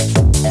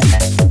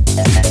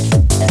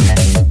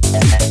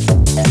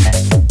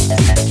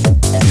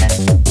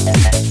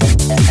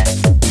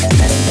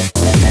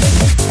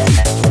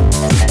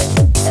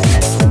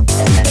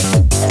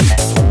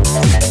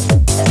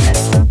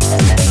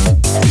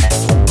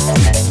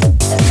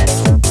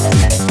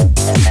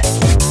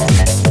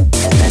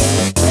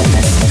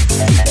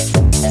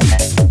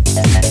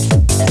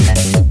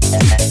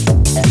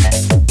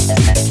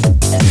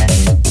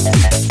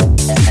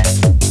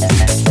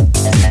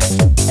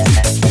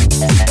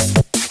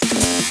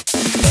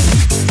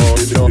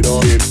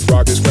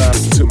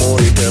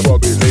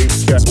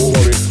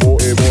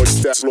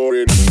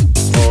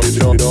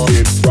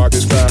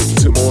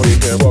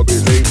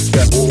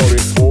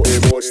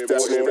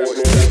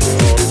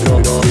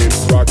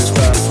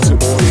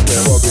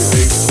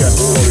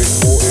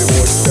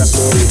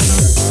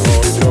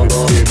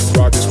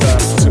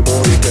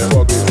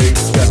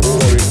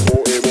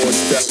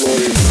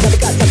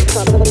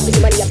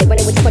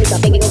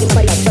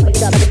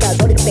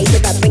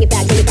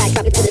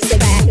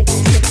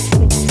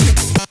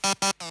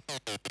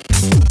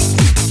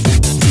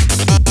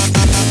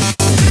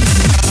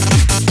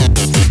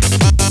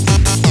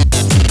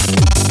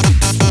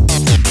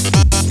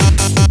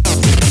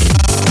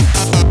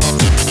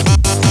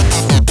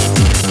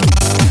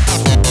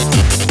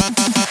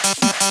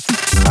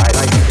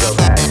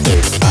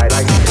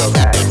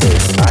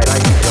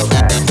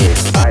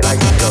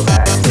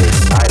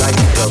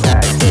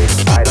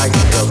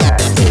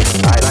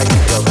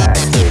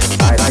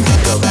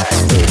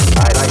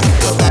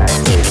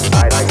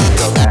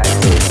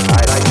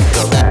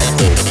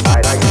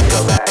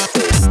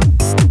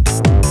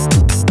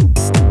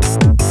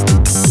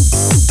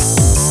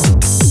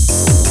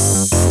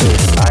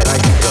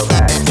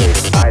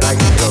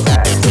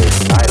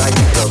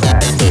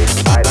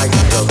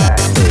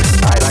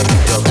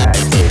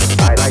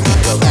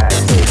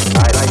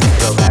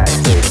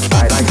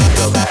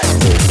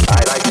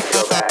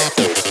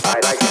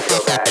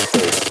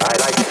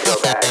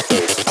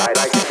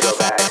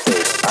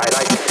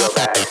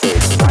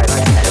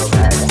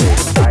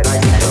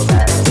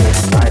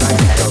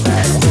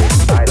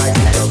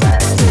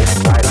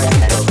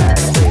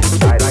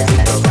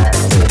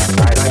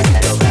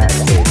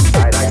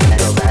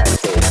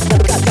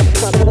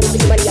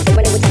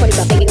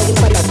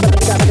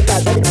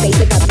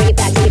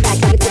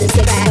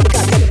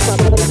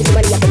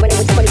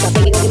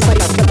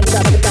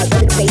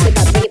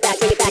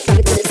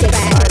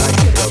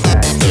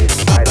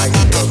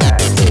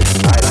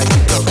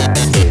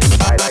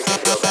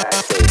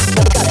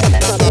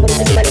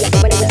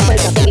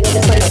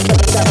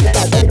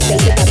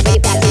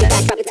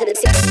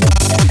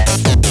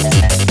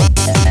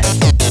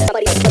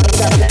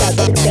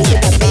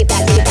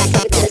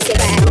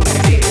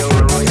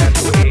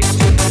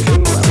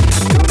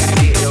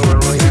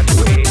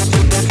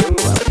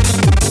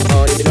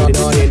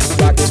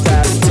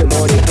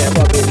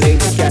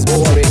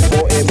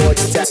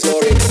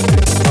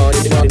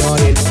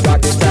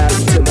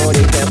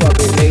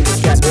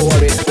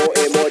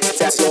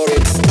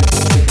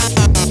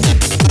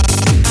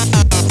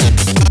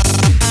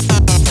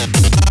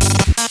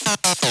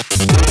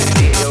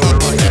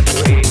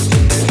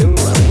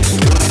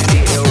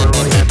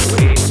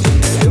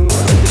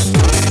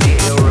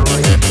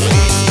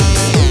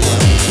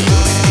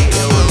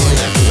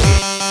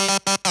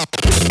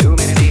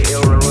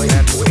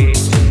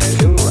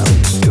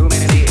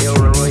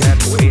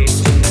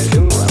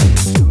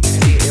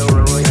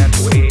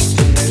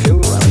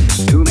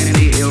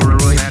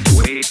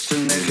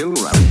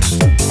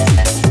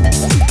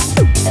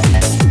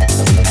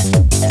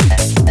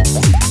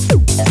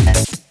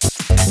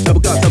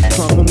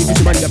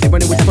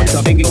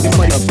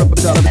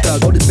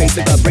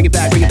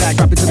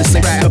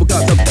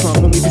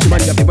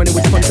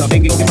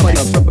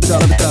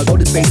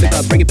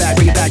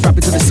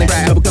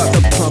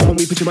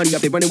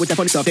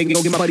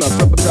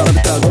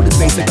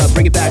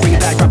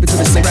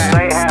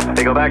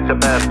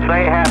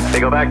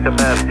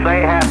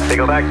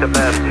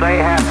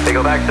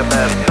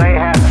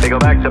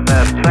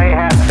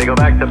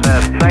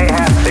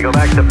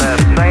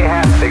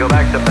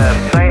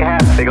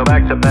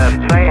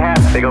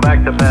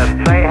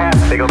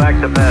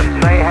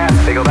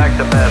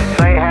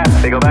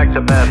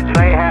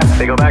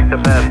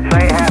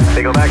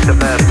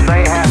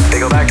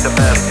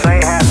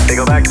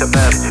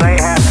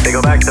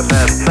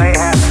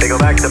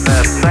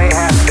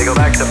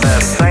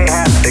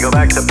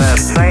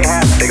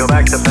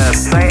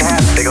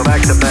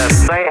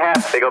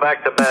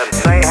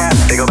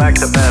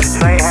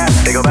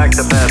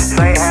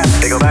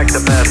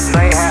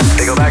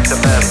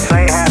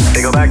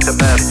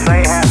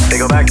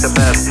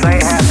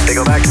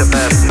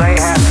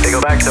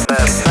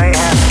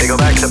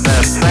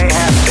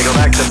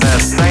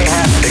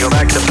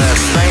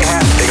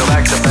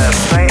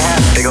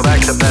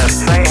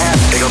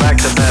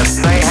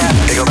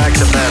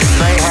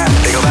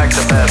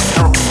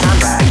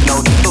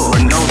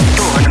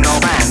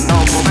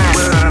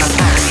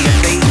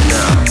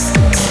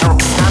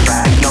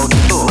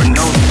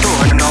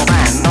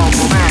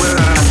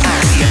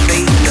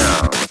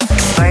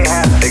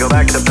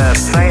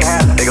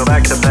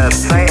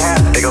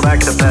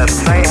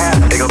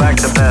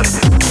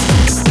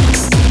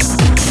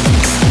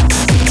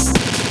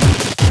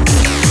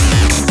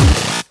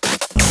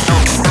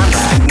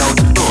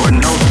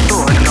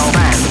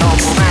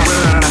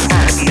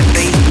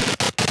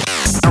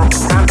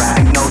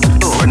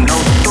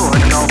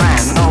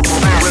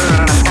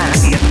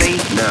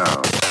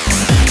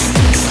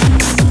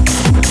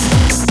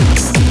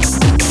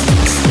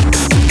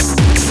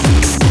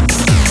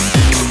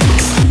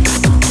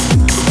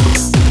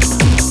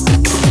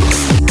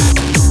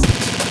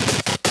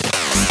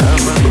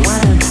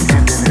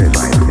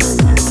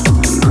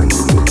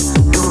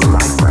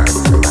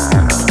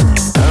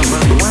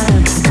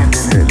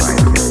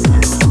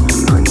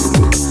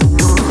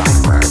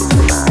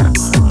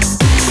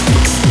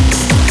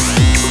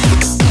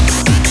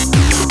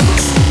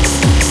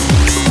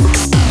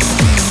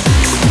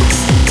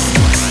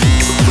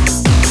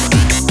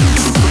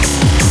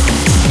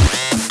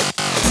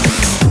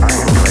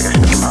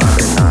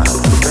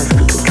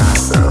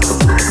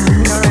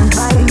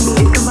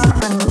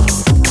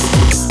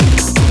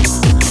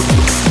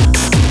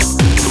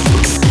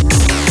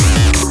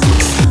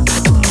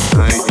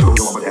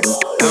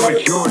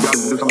it's your job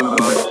to do something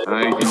about it.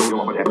 I told you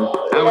what happened.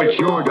 Now it's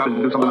your job to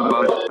do something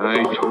about it.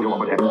 I told you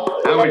what happened.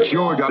 Now it's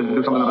your job to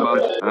do something about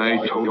it. I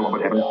told you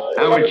what happened.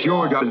 Now it's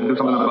your job to do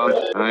something about it.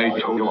 I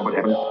told you what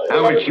happened.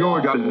 Now it's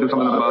your job to do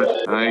something about it.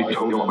 I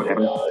told you what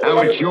happened. Now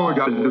it's your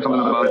job to do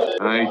something about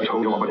it. I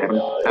told you what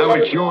happened. Now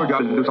it's your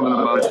job to do something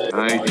about it.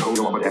 I told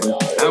you what happened.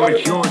 Now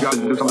it's your job to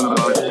do something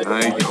about it.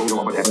 I told you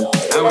what happened.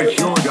 Now it's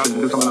your job to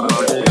do something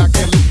about it. I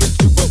can't live with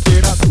you, but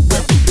without you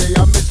every day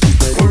I miss you.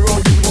 We're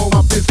all you know my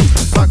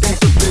business. My game's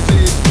so busy,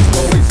 you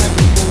always in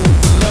the mood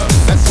for love.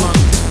 That's my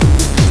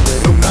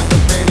secret. No, not the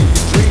man in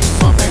your dreams.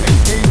 My man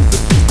ain't game to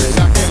be. I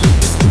can't live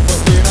with you, but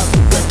without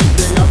you every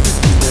day I miss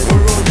you.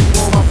 We're all you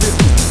know my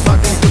business. My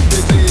game's so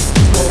busy,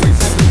 you always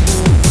in the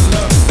mood for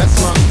love. That's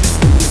my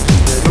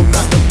secret. No,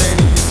 not the man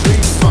in your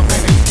dreams. My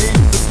man ain't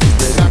game to be.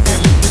 I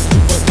can't live with you,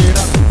 but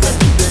without you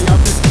every day I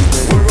miss you.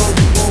 We're all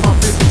you know my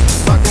business.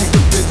 My game's so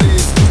busy,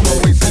 you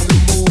always in the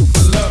mood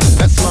for love.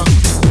 That's my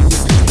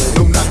secret.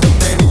 No, not the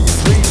man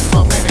in your dreams. My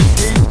man ain't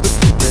game to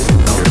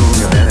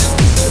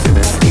be.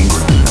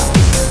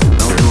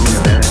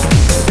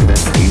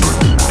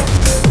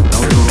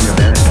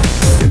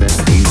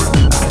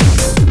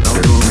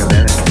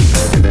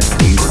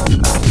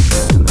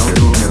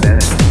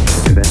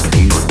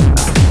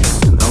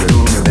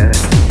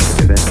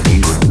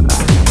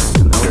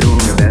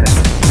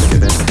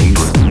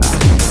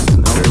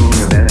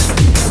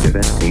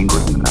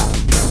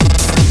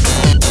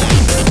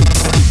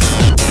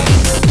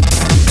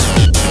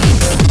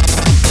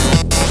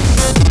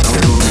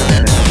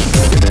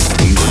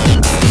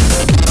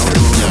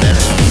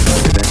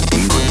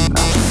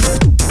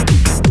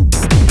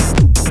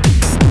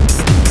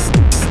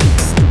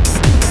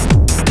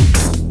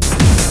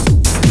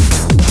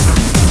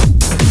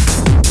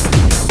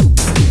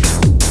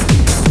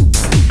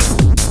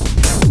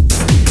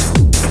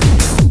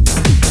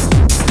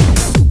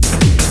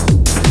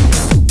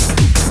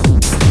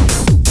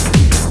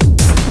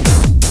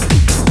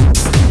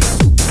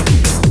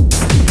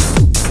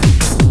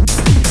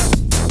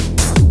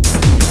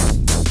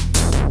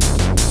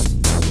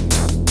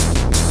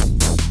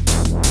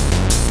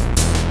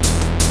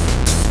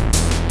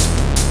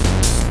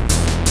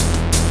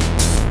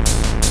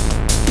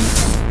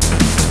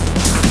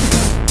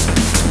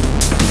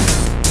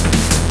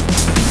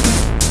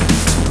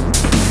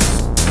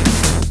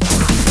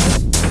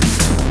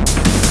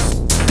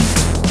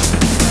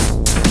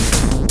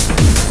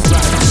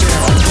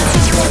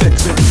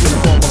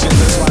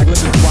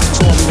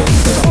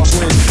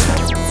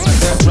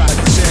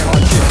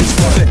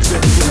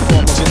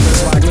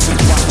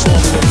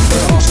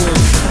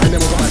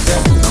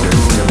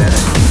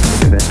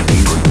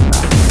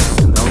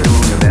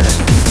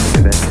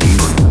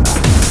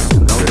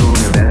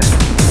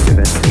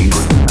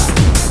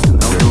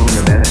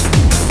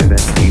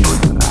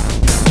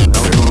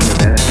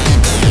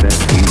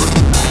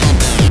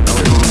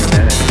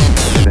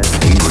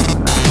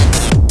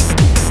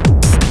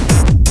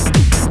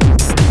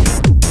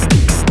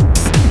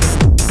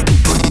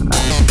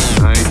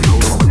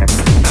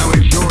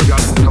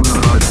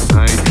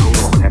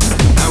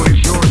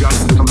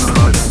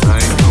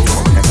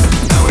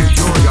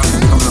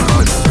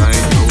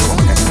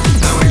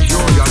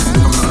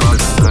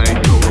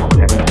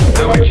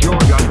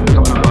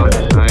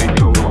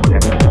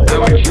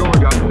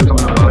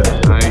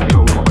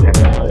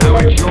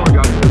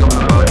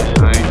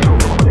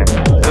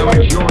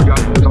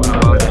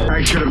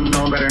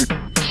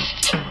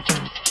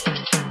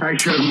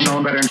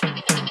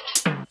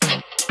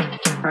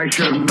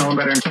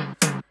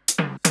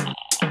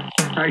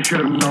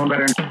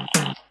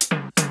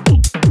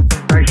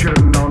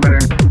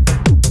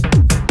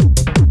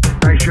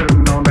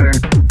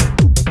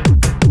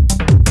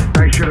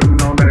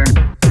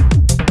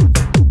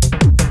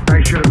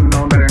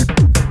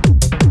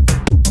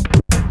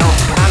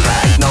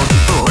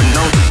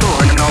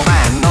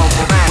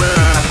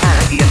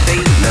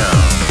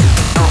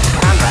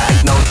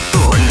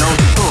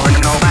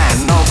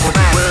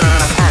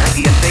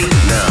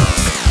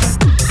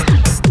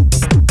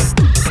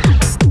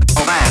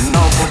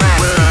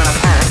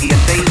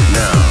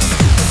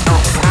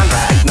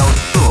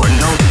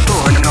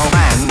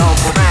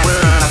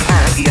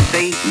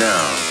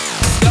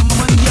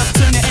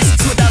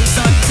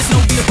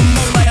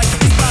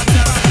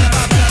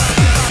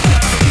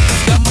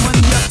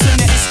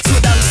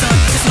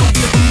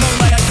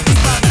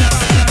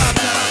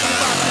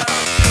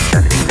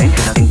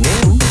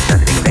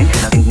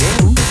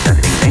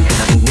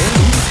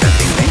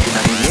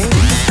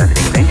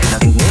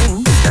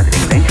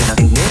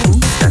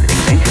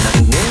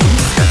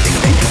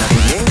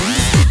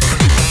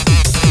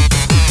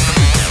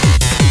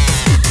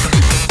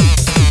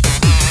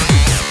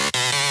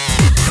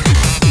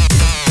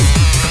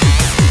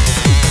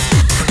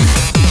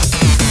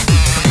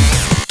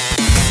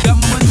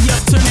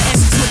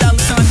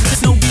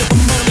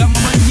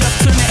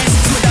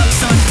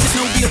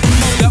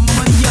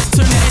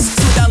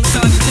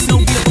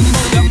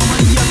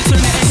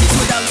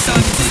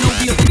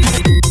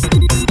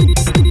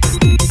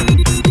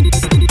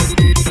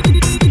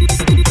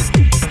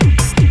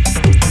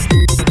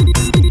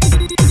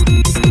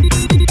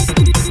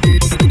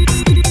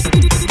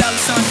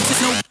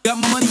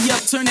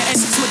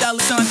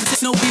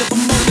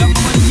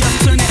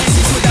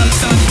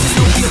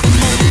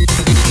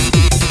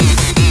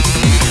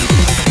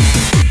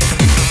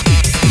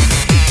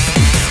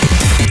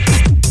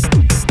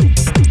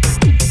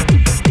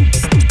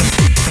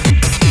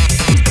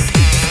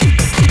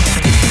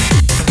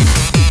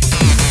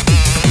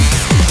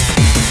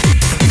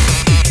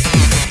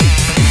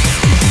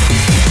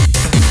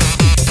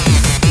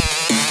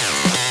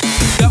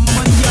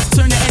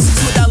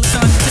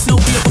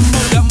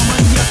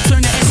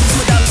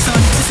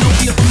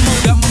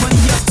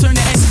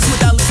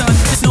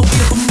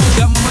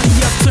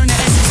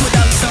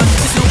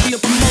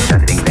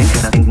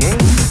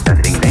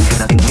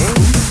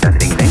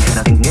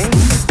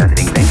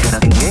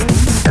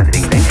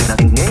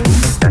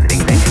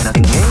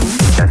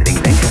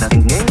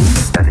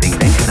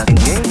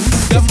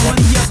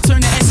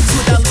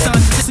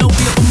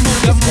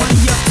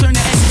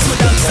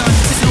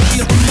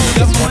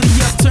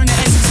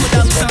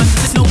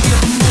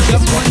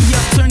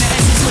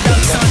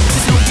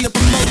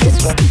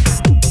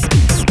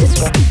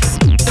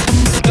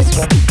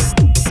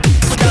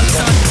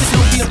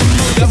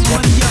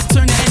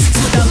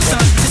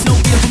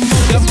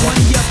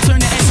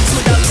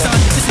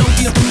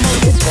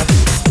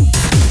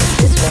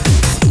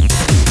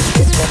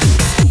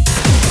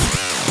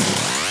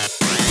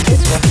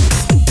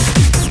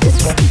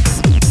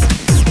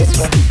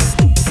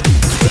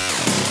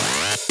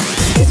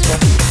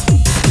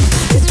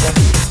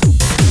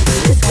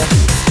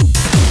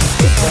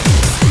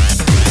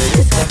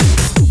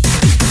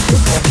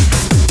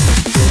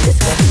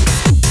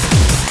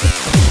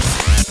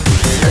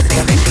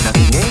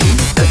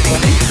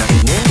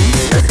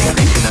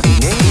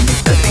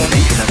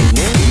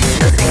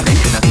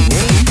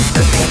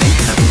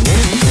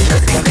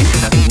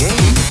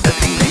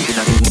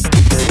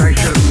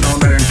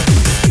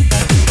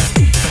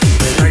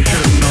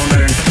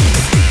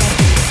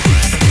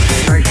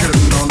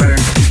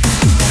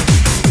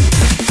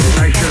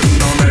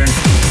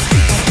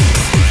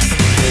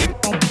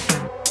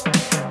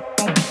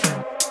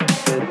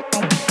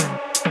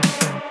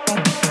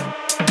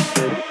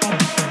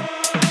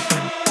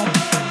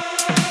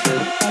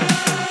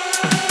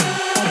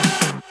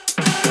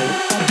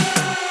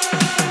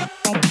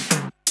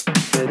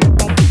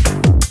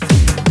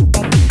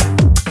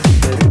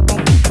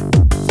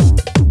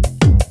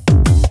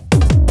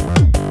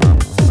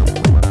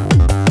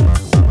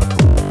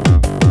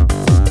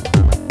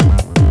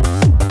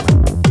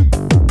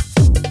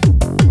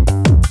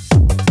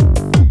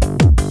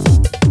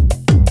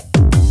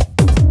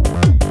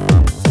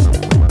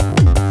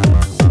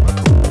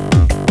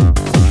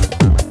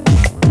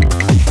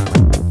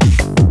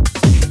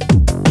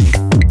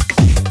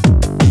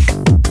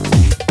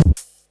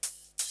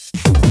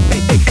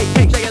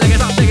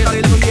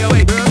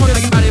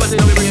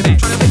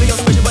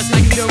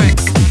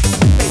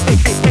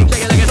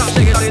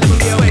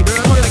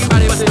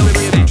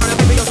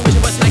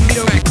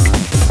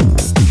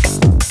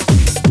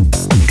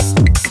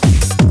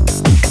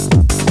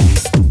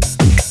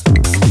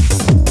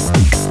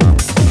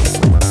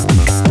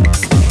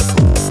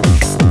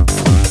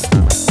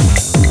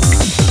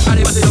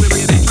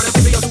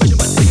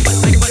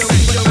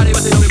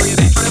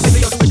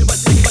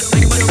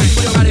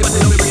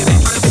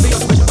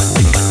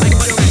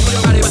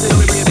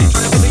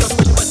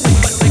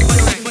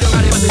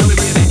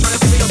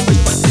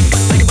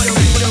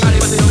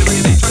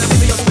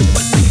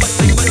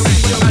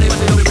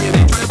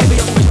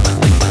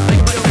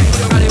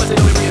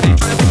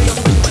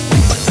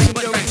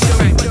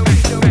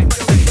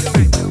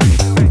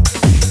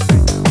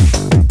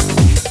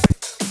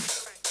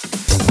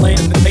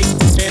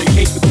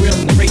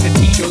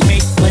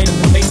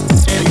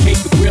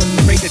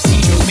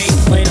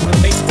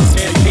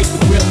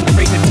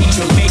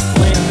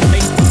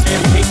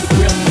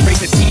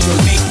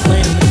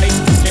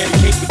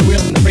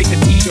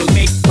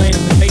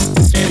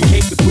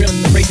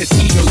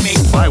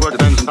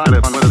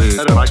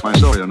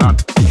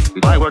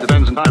 word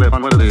depends entirely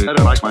upon whether the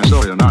editor likes my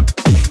story or not.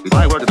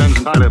 My word depends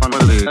entirely upon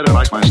whether the editor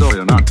likes my story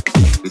or not.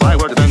 My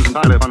word depends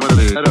entirely upon whether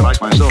the editor likes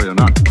my story or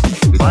not.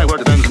 My word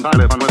depends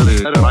entirely upon whether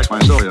the editor likes my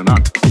story or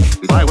not.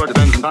 My word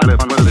depends entirely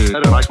upon whether the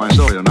editor likes my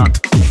story or not.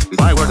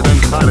 My word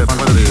depends entirely upon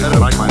whether the editor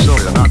likes my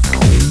story or not.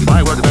 My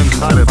word depends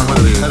entirely upon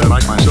whether the editor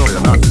likes my story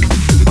or not.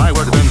 My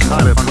word depends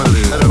entirely upon whether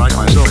the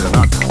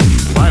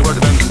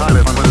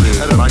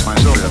editor likes my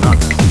story or not.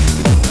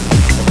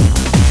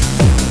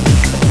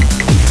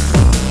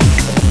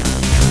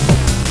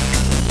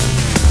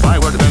 My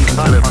word depends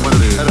entirely upon whether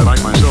the editor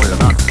likes my story or not. My word depends entirely upon whether the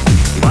editor likes my story or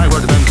not. My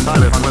word depends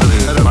entirely upon whether the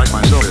editor likes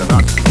my story or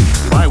not.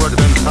 My word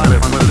depends entirely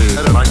upon whether the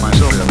editor likes my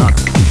story or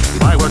not.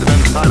 My word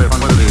depends entirely upon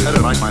whether the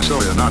editor likes my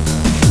story or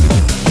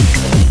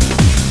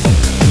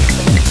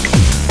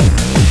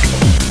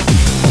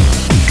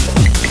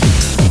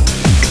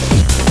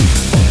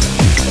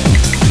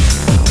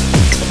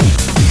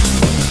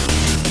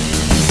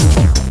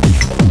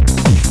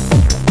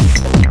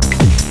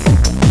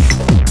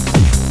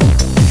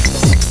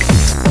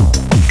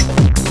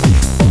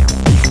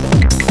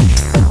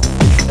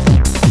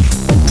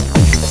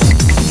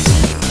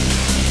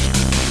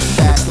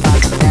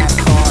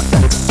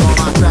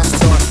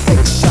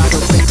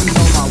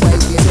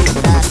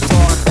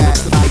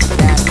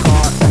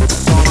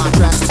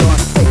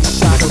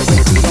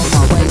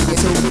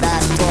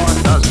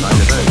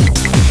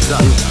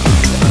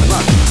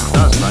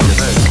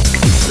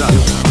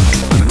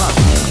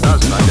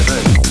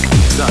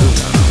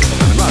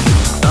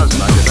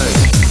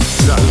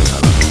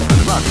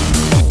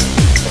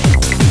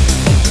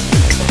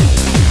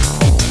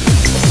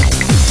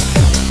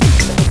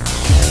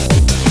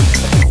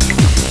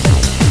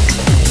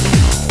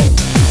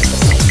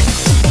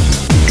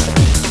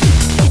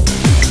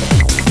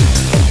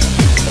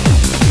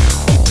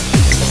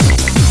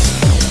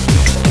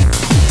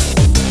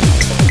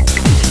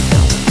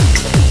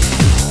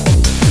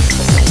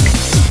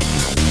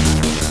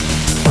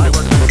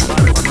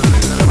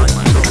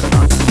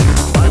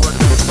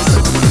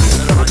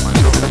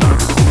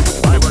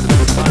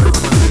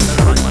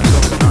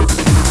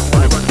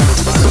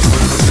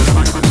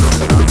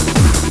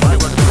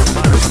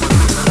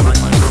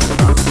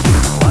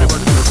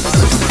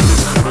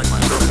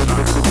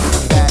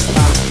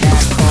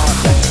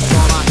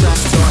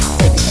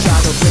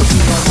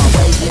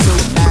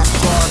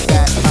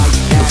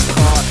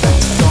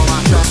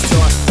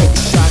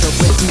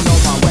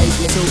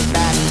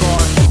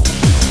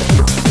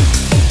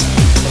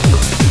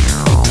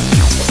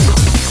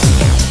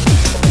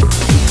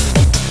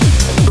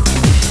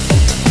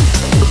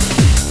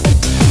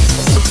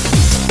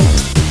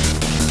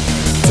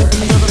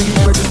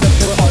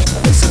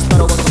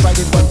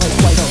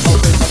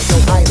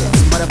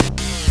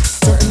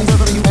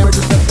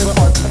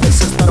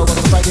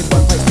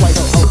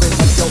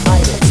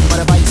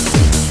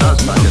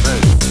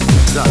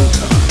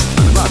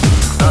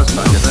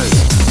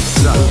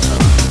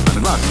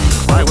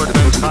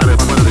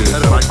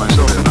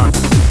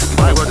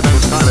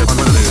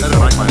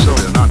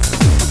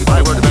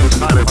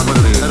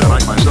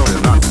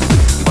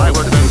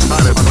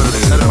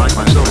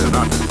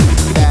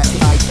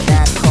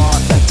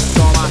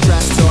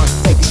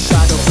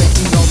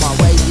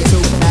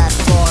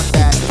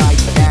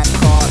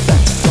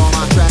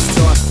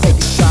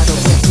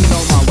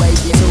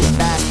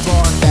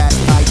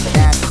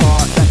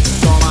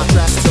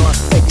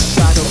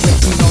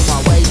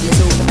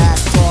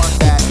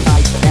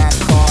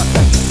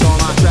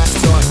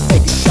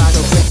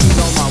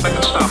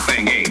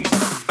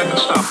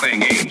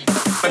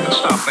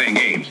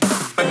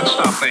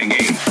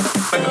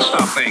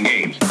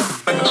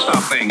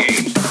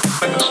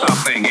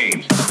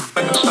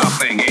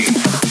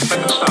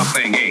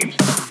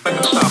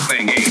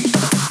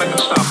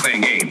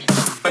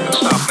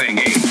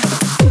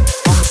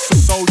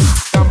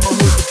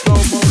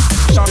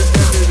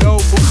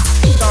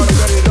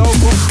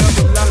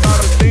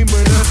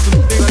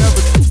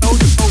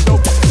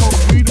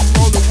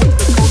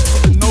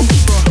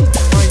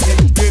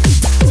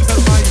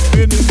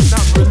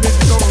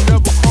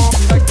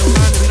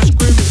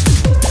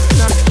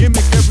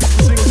Every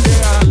single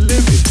day I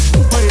live it.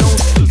 Play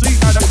on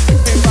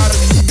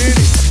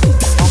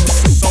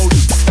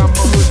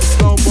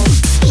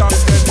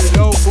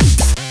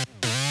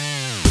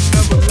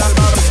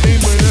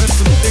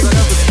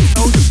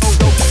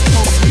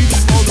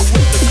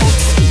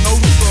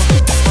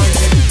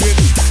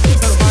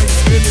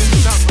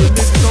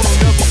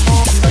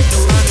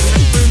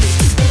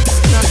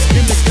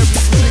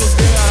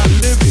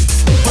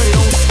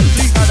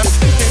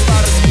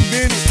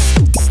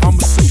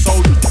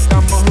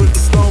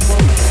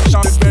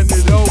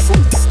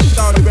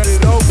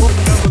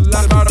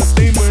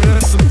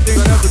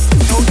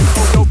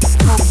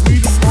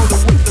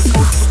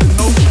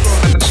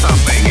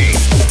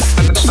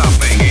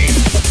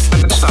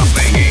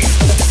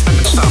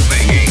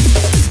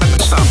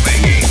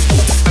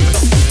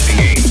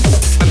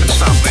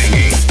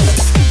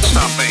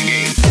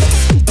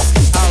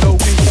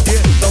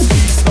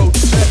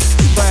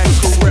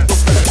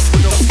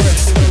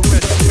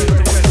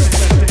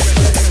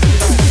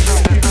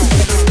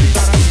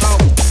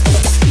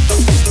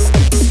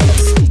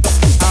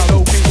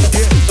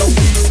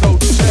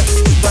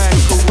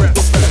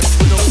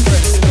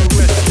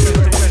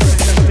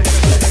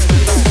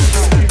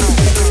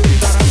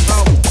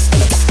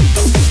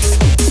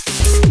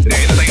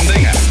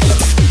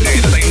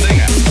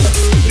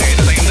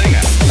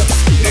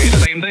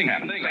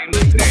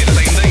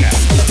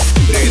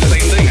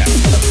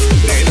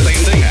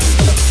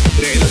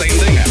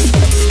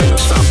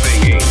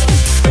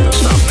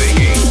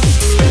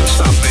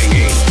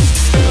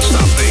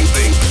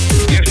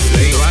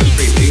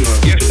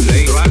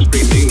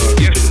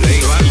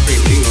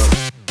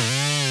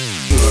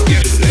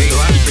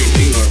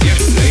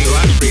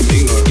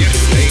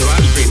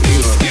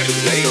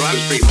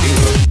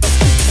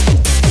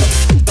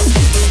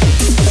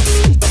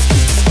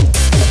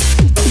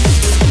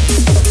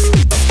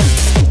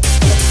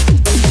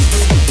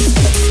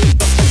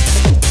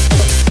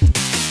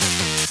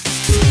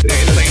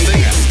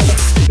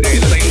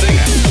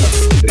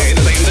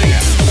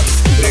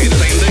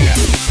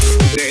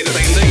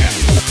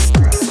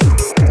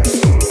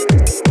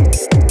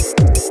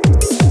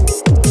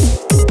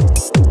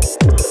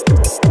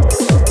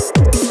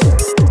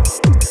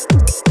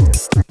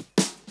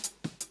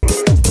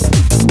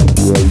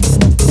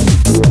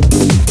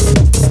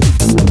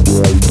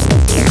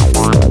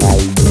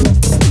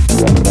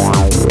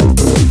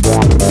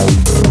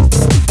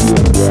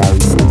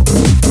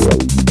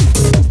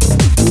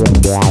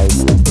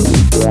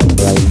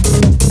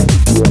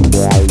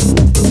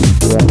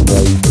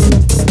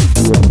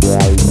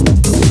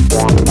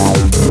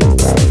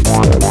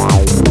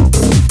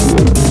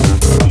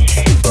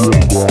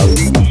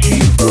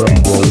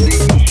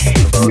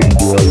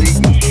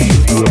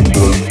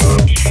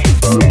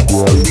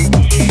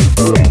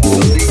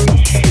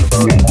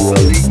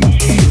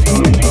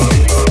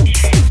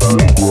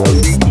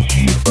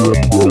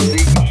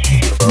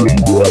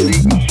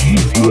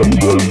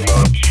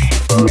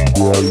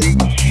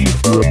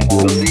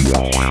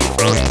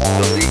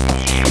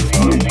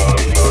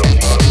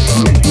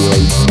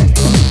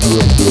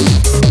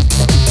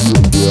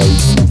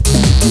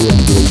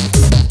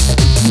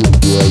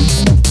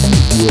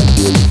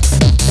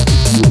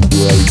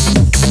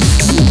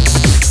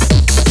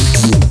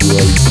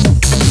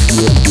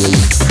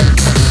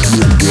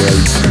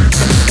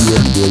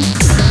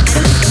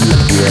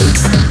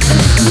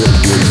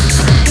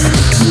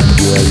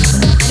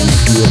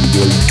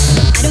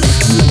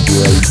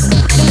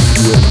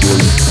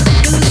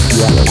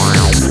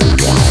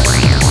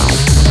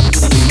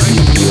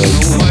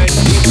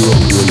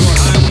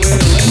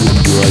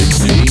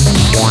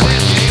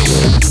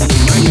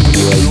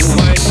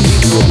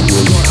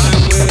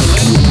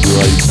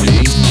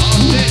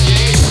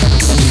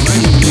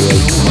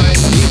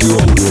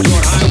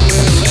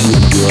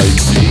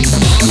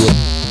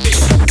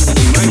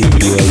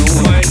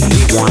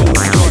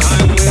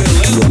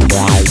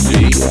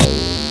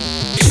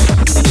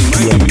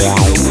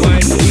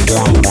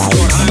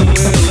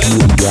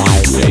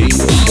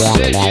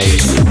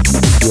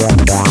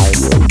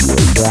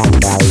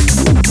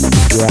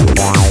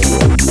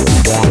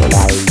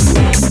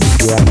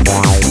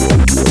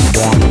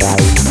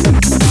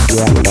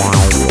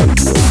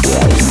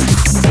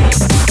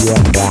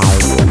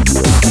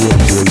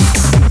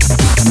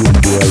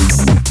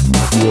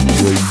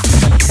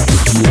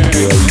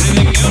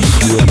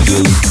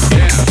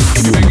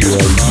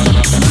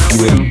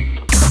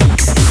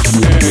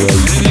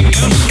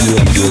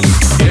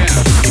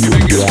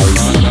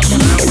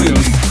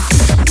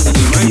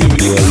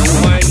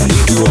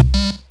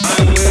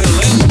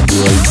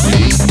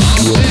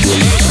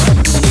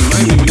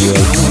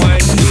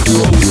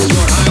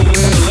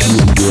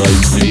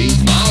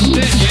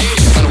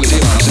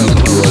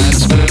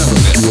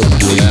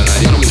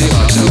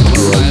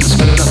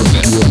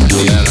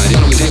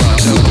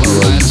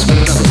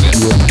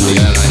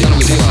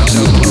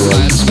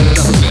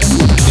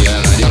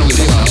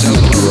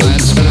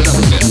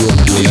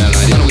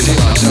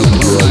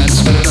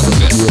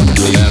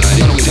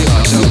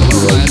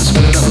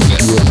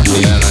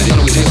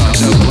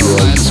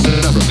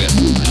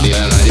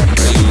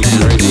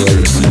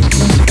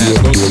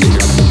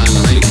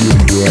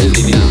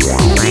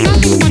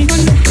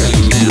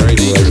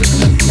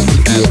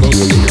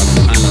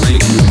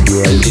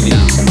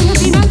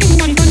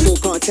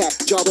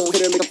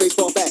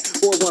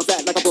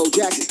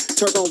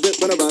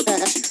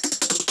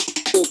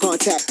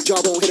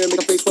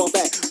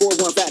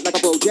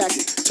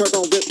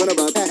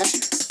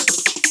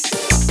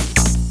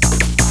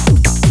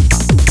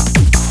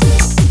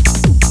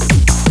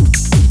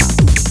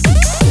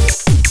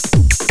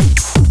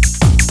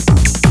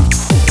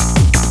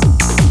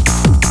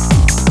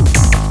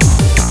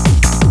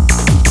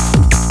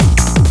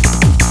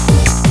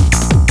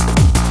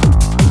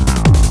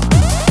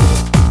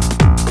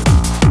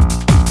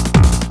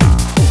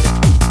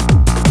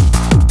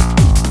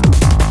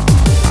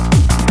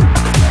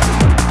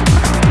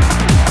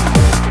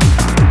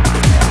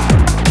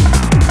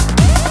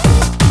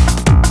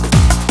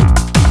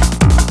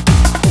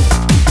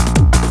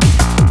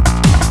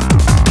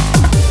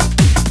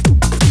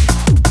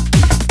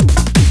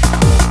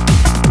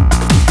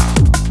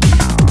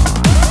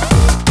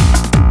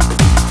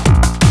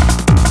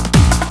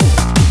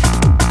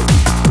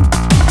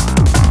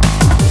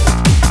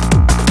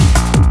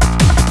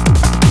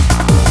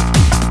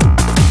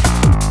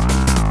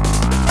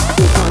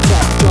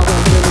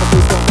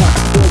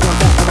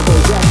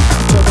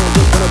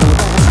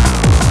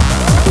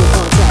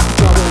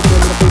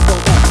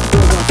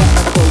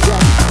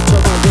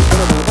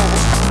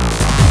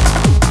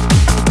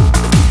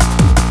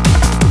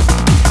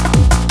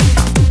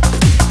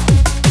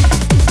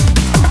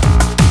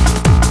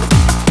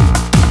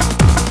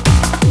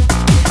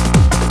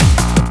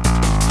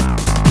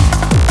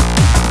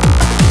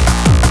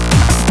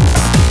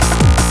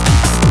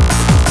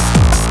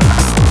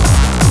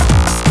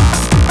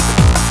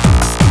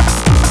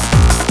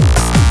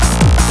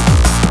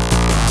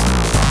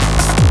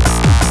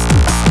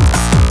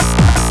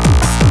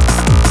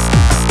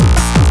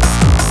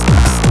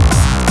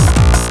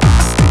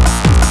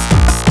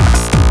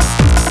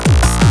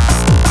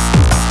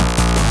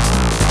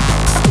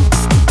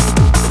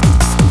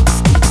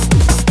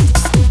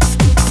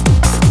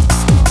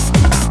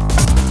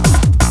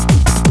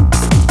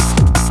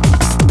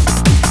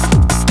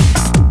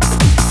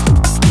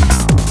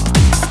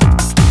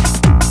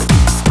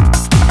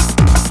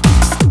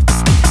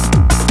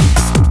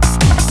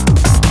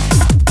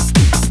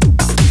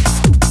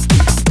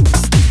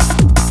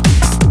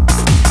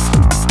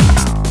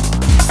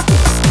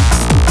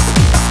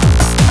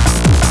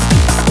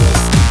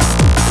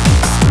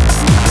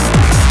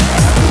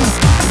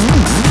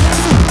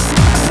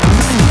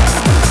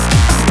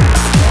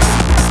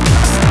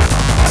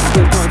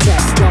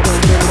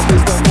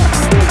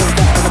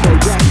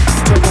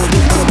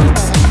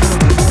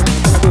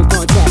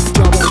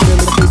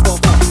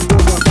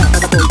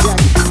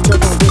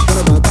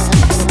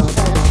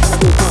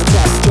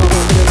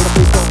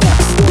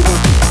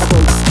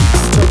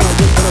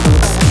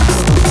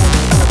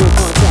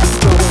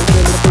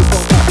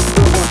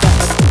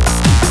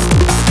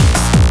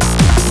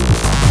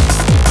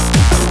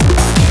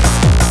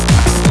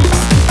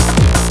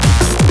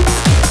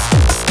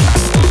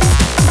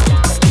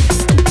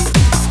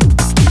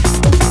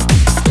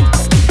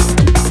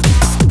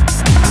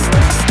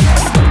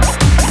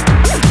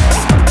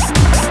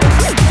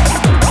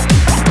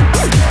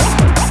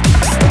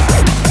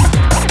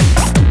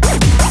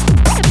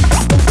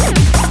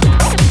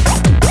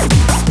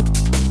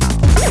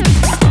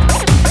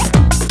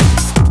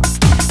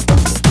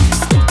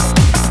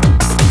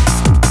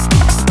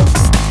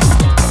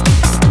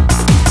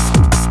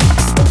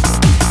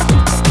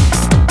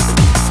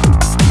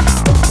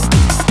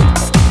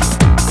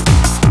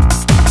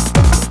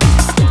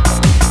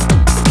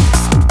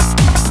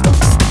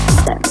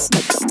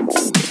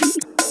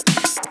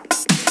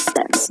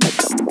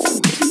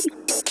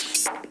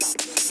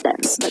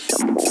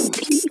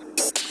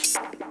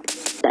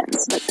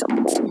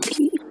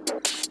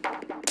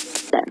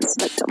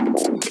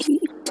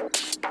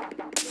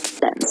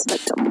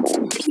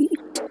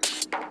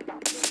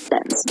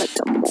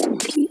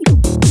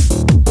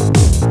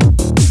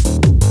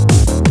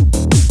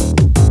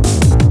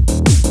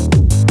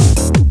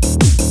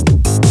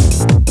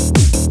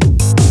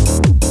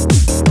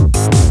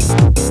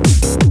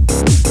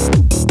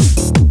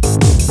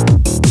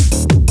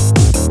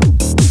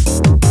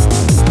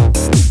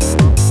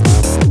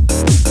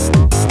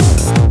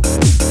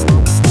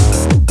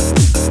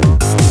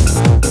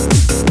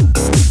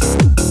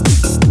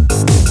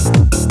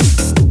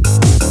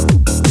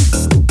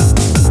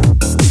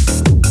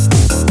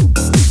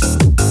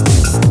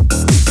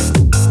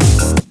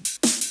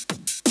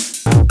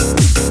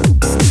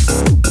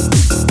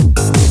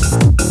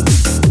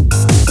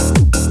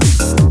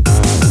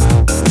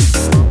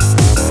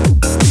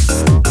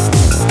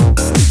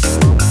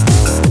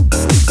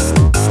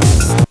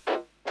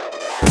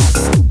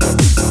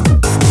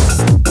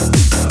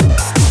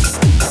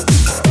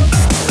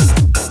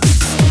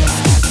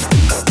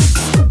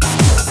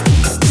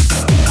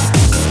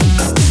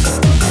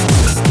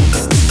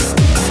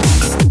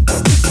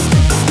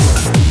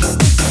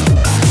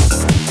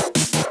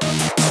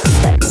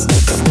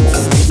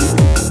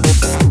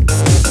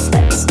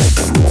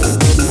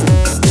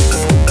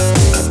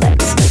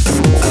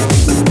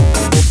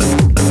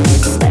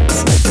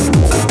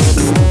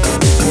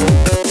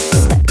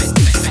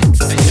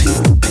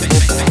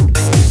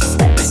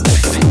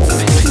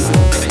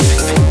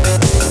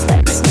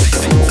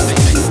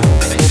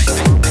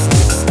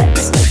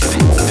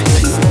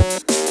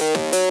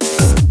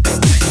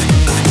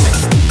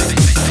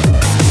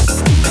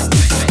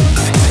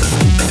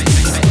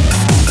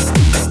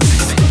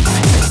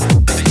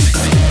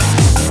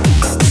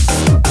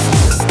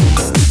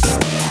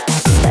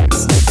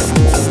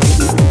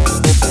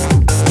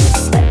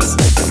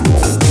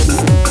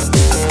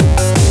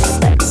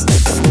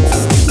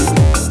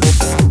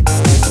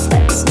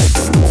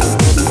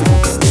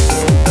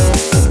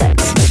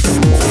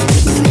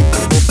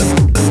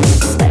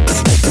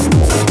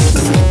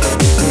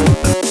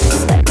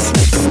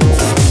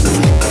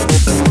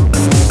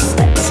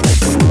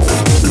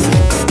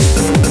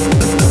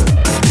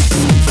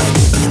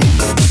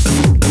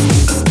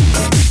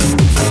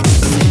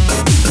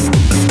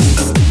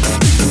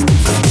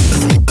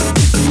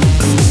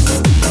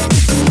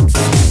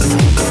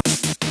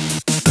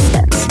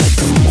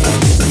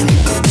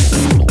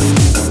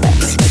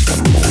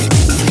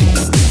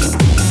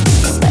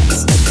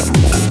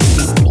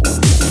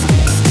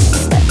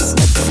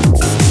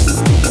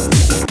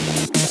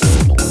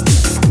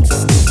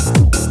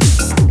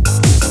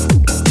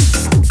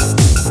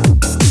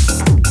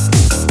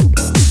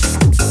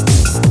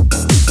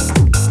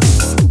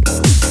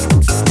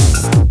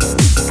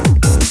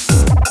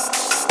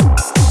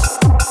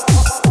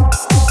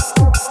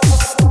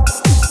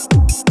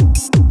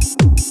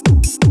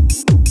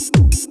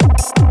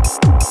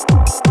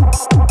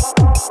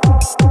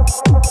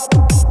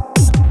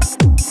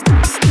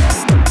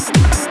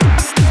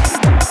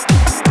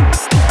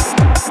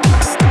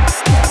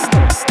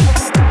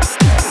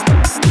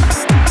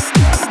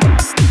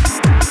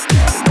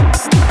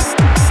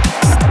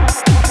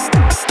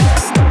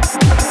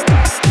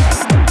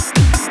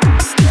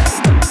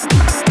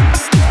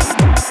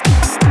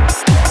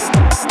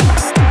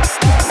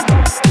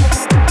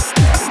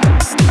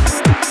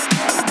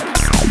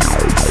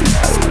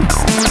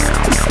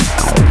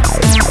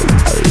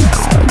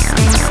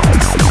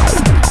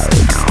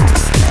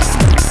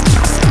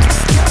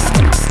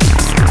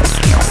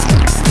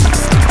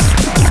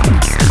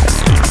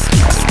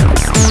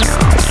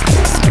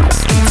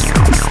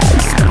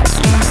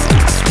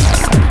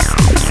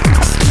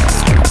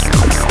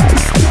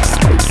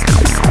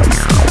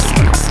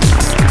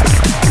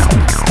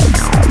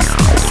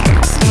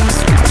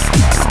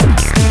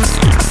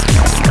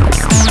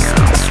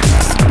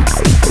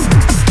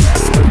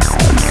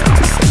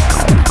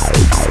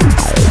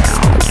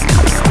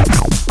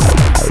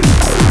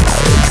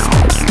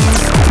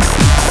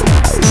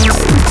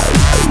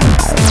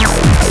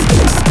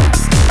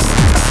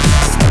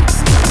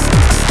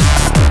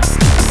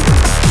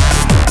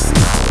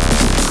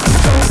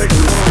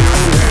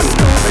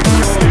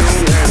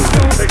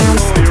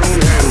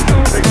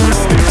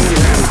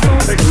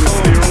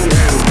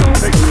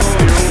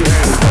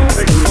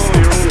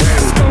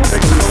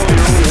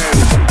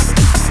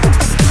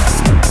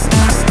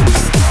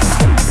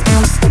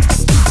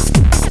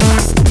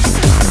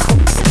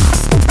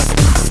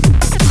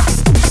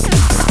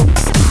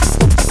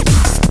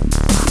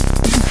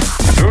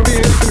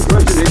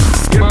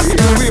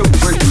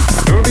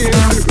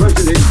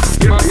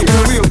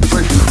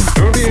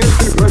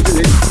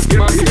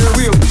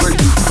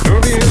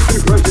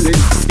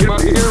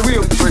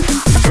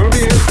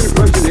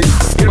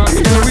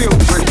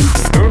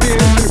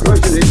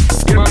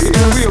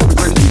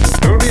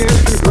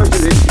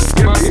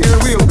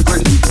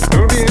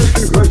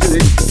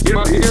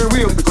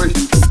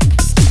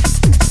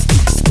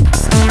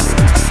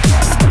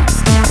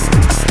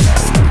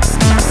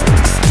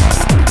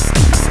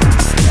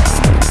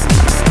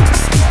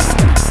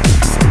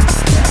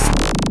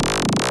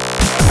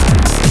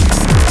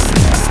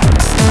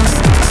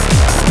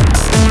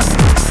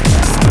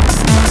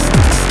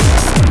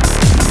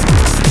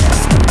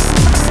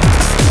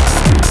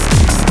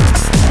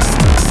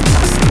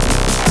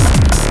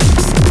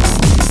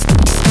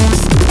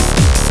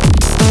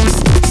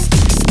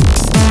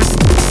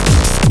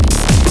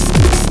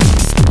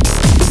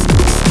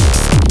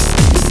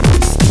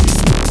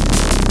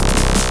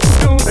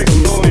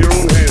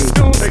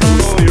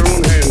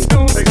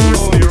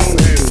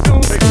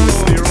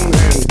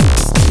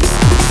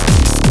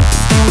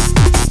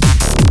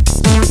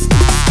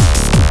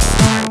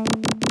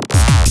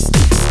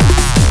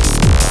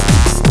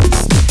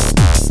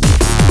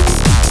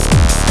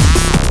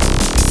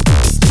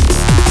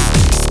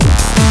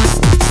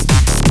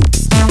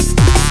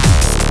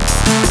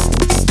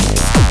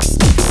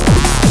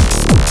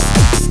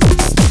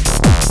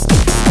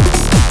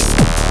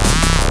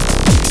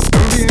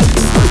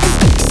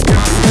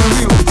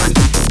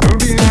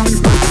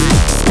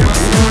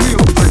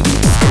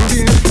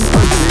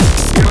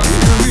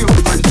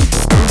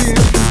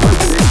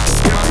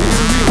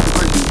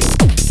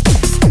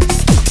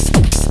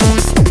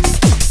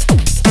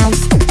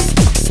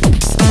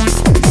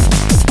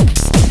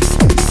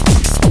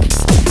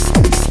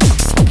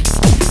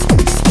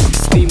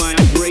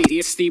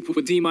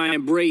with D my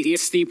embrace, here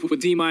steep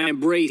with D my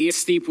embrace, here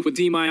steep with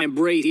D my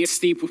embrace, here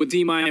steep with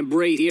D my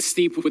embrace, here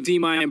steep with D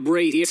my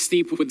embrace, here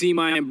steep with D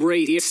my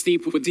embrace, here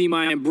steep with D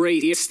my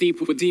embrace, here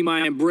steep with D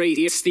my embrace,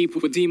 here steep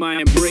with D my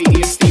embrace,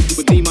 here steep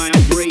with D my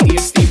embrace, here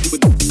steep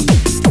with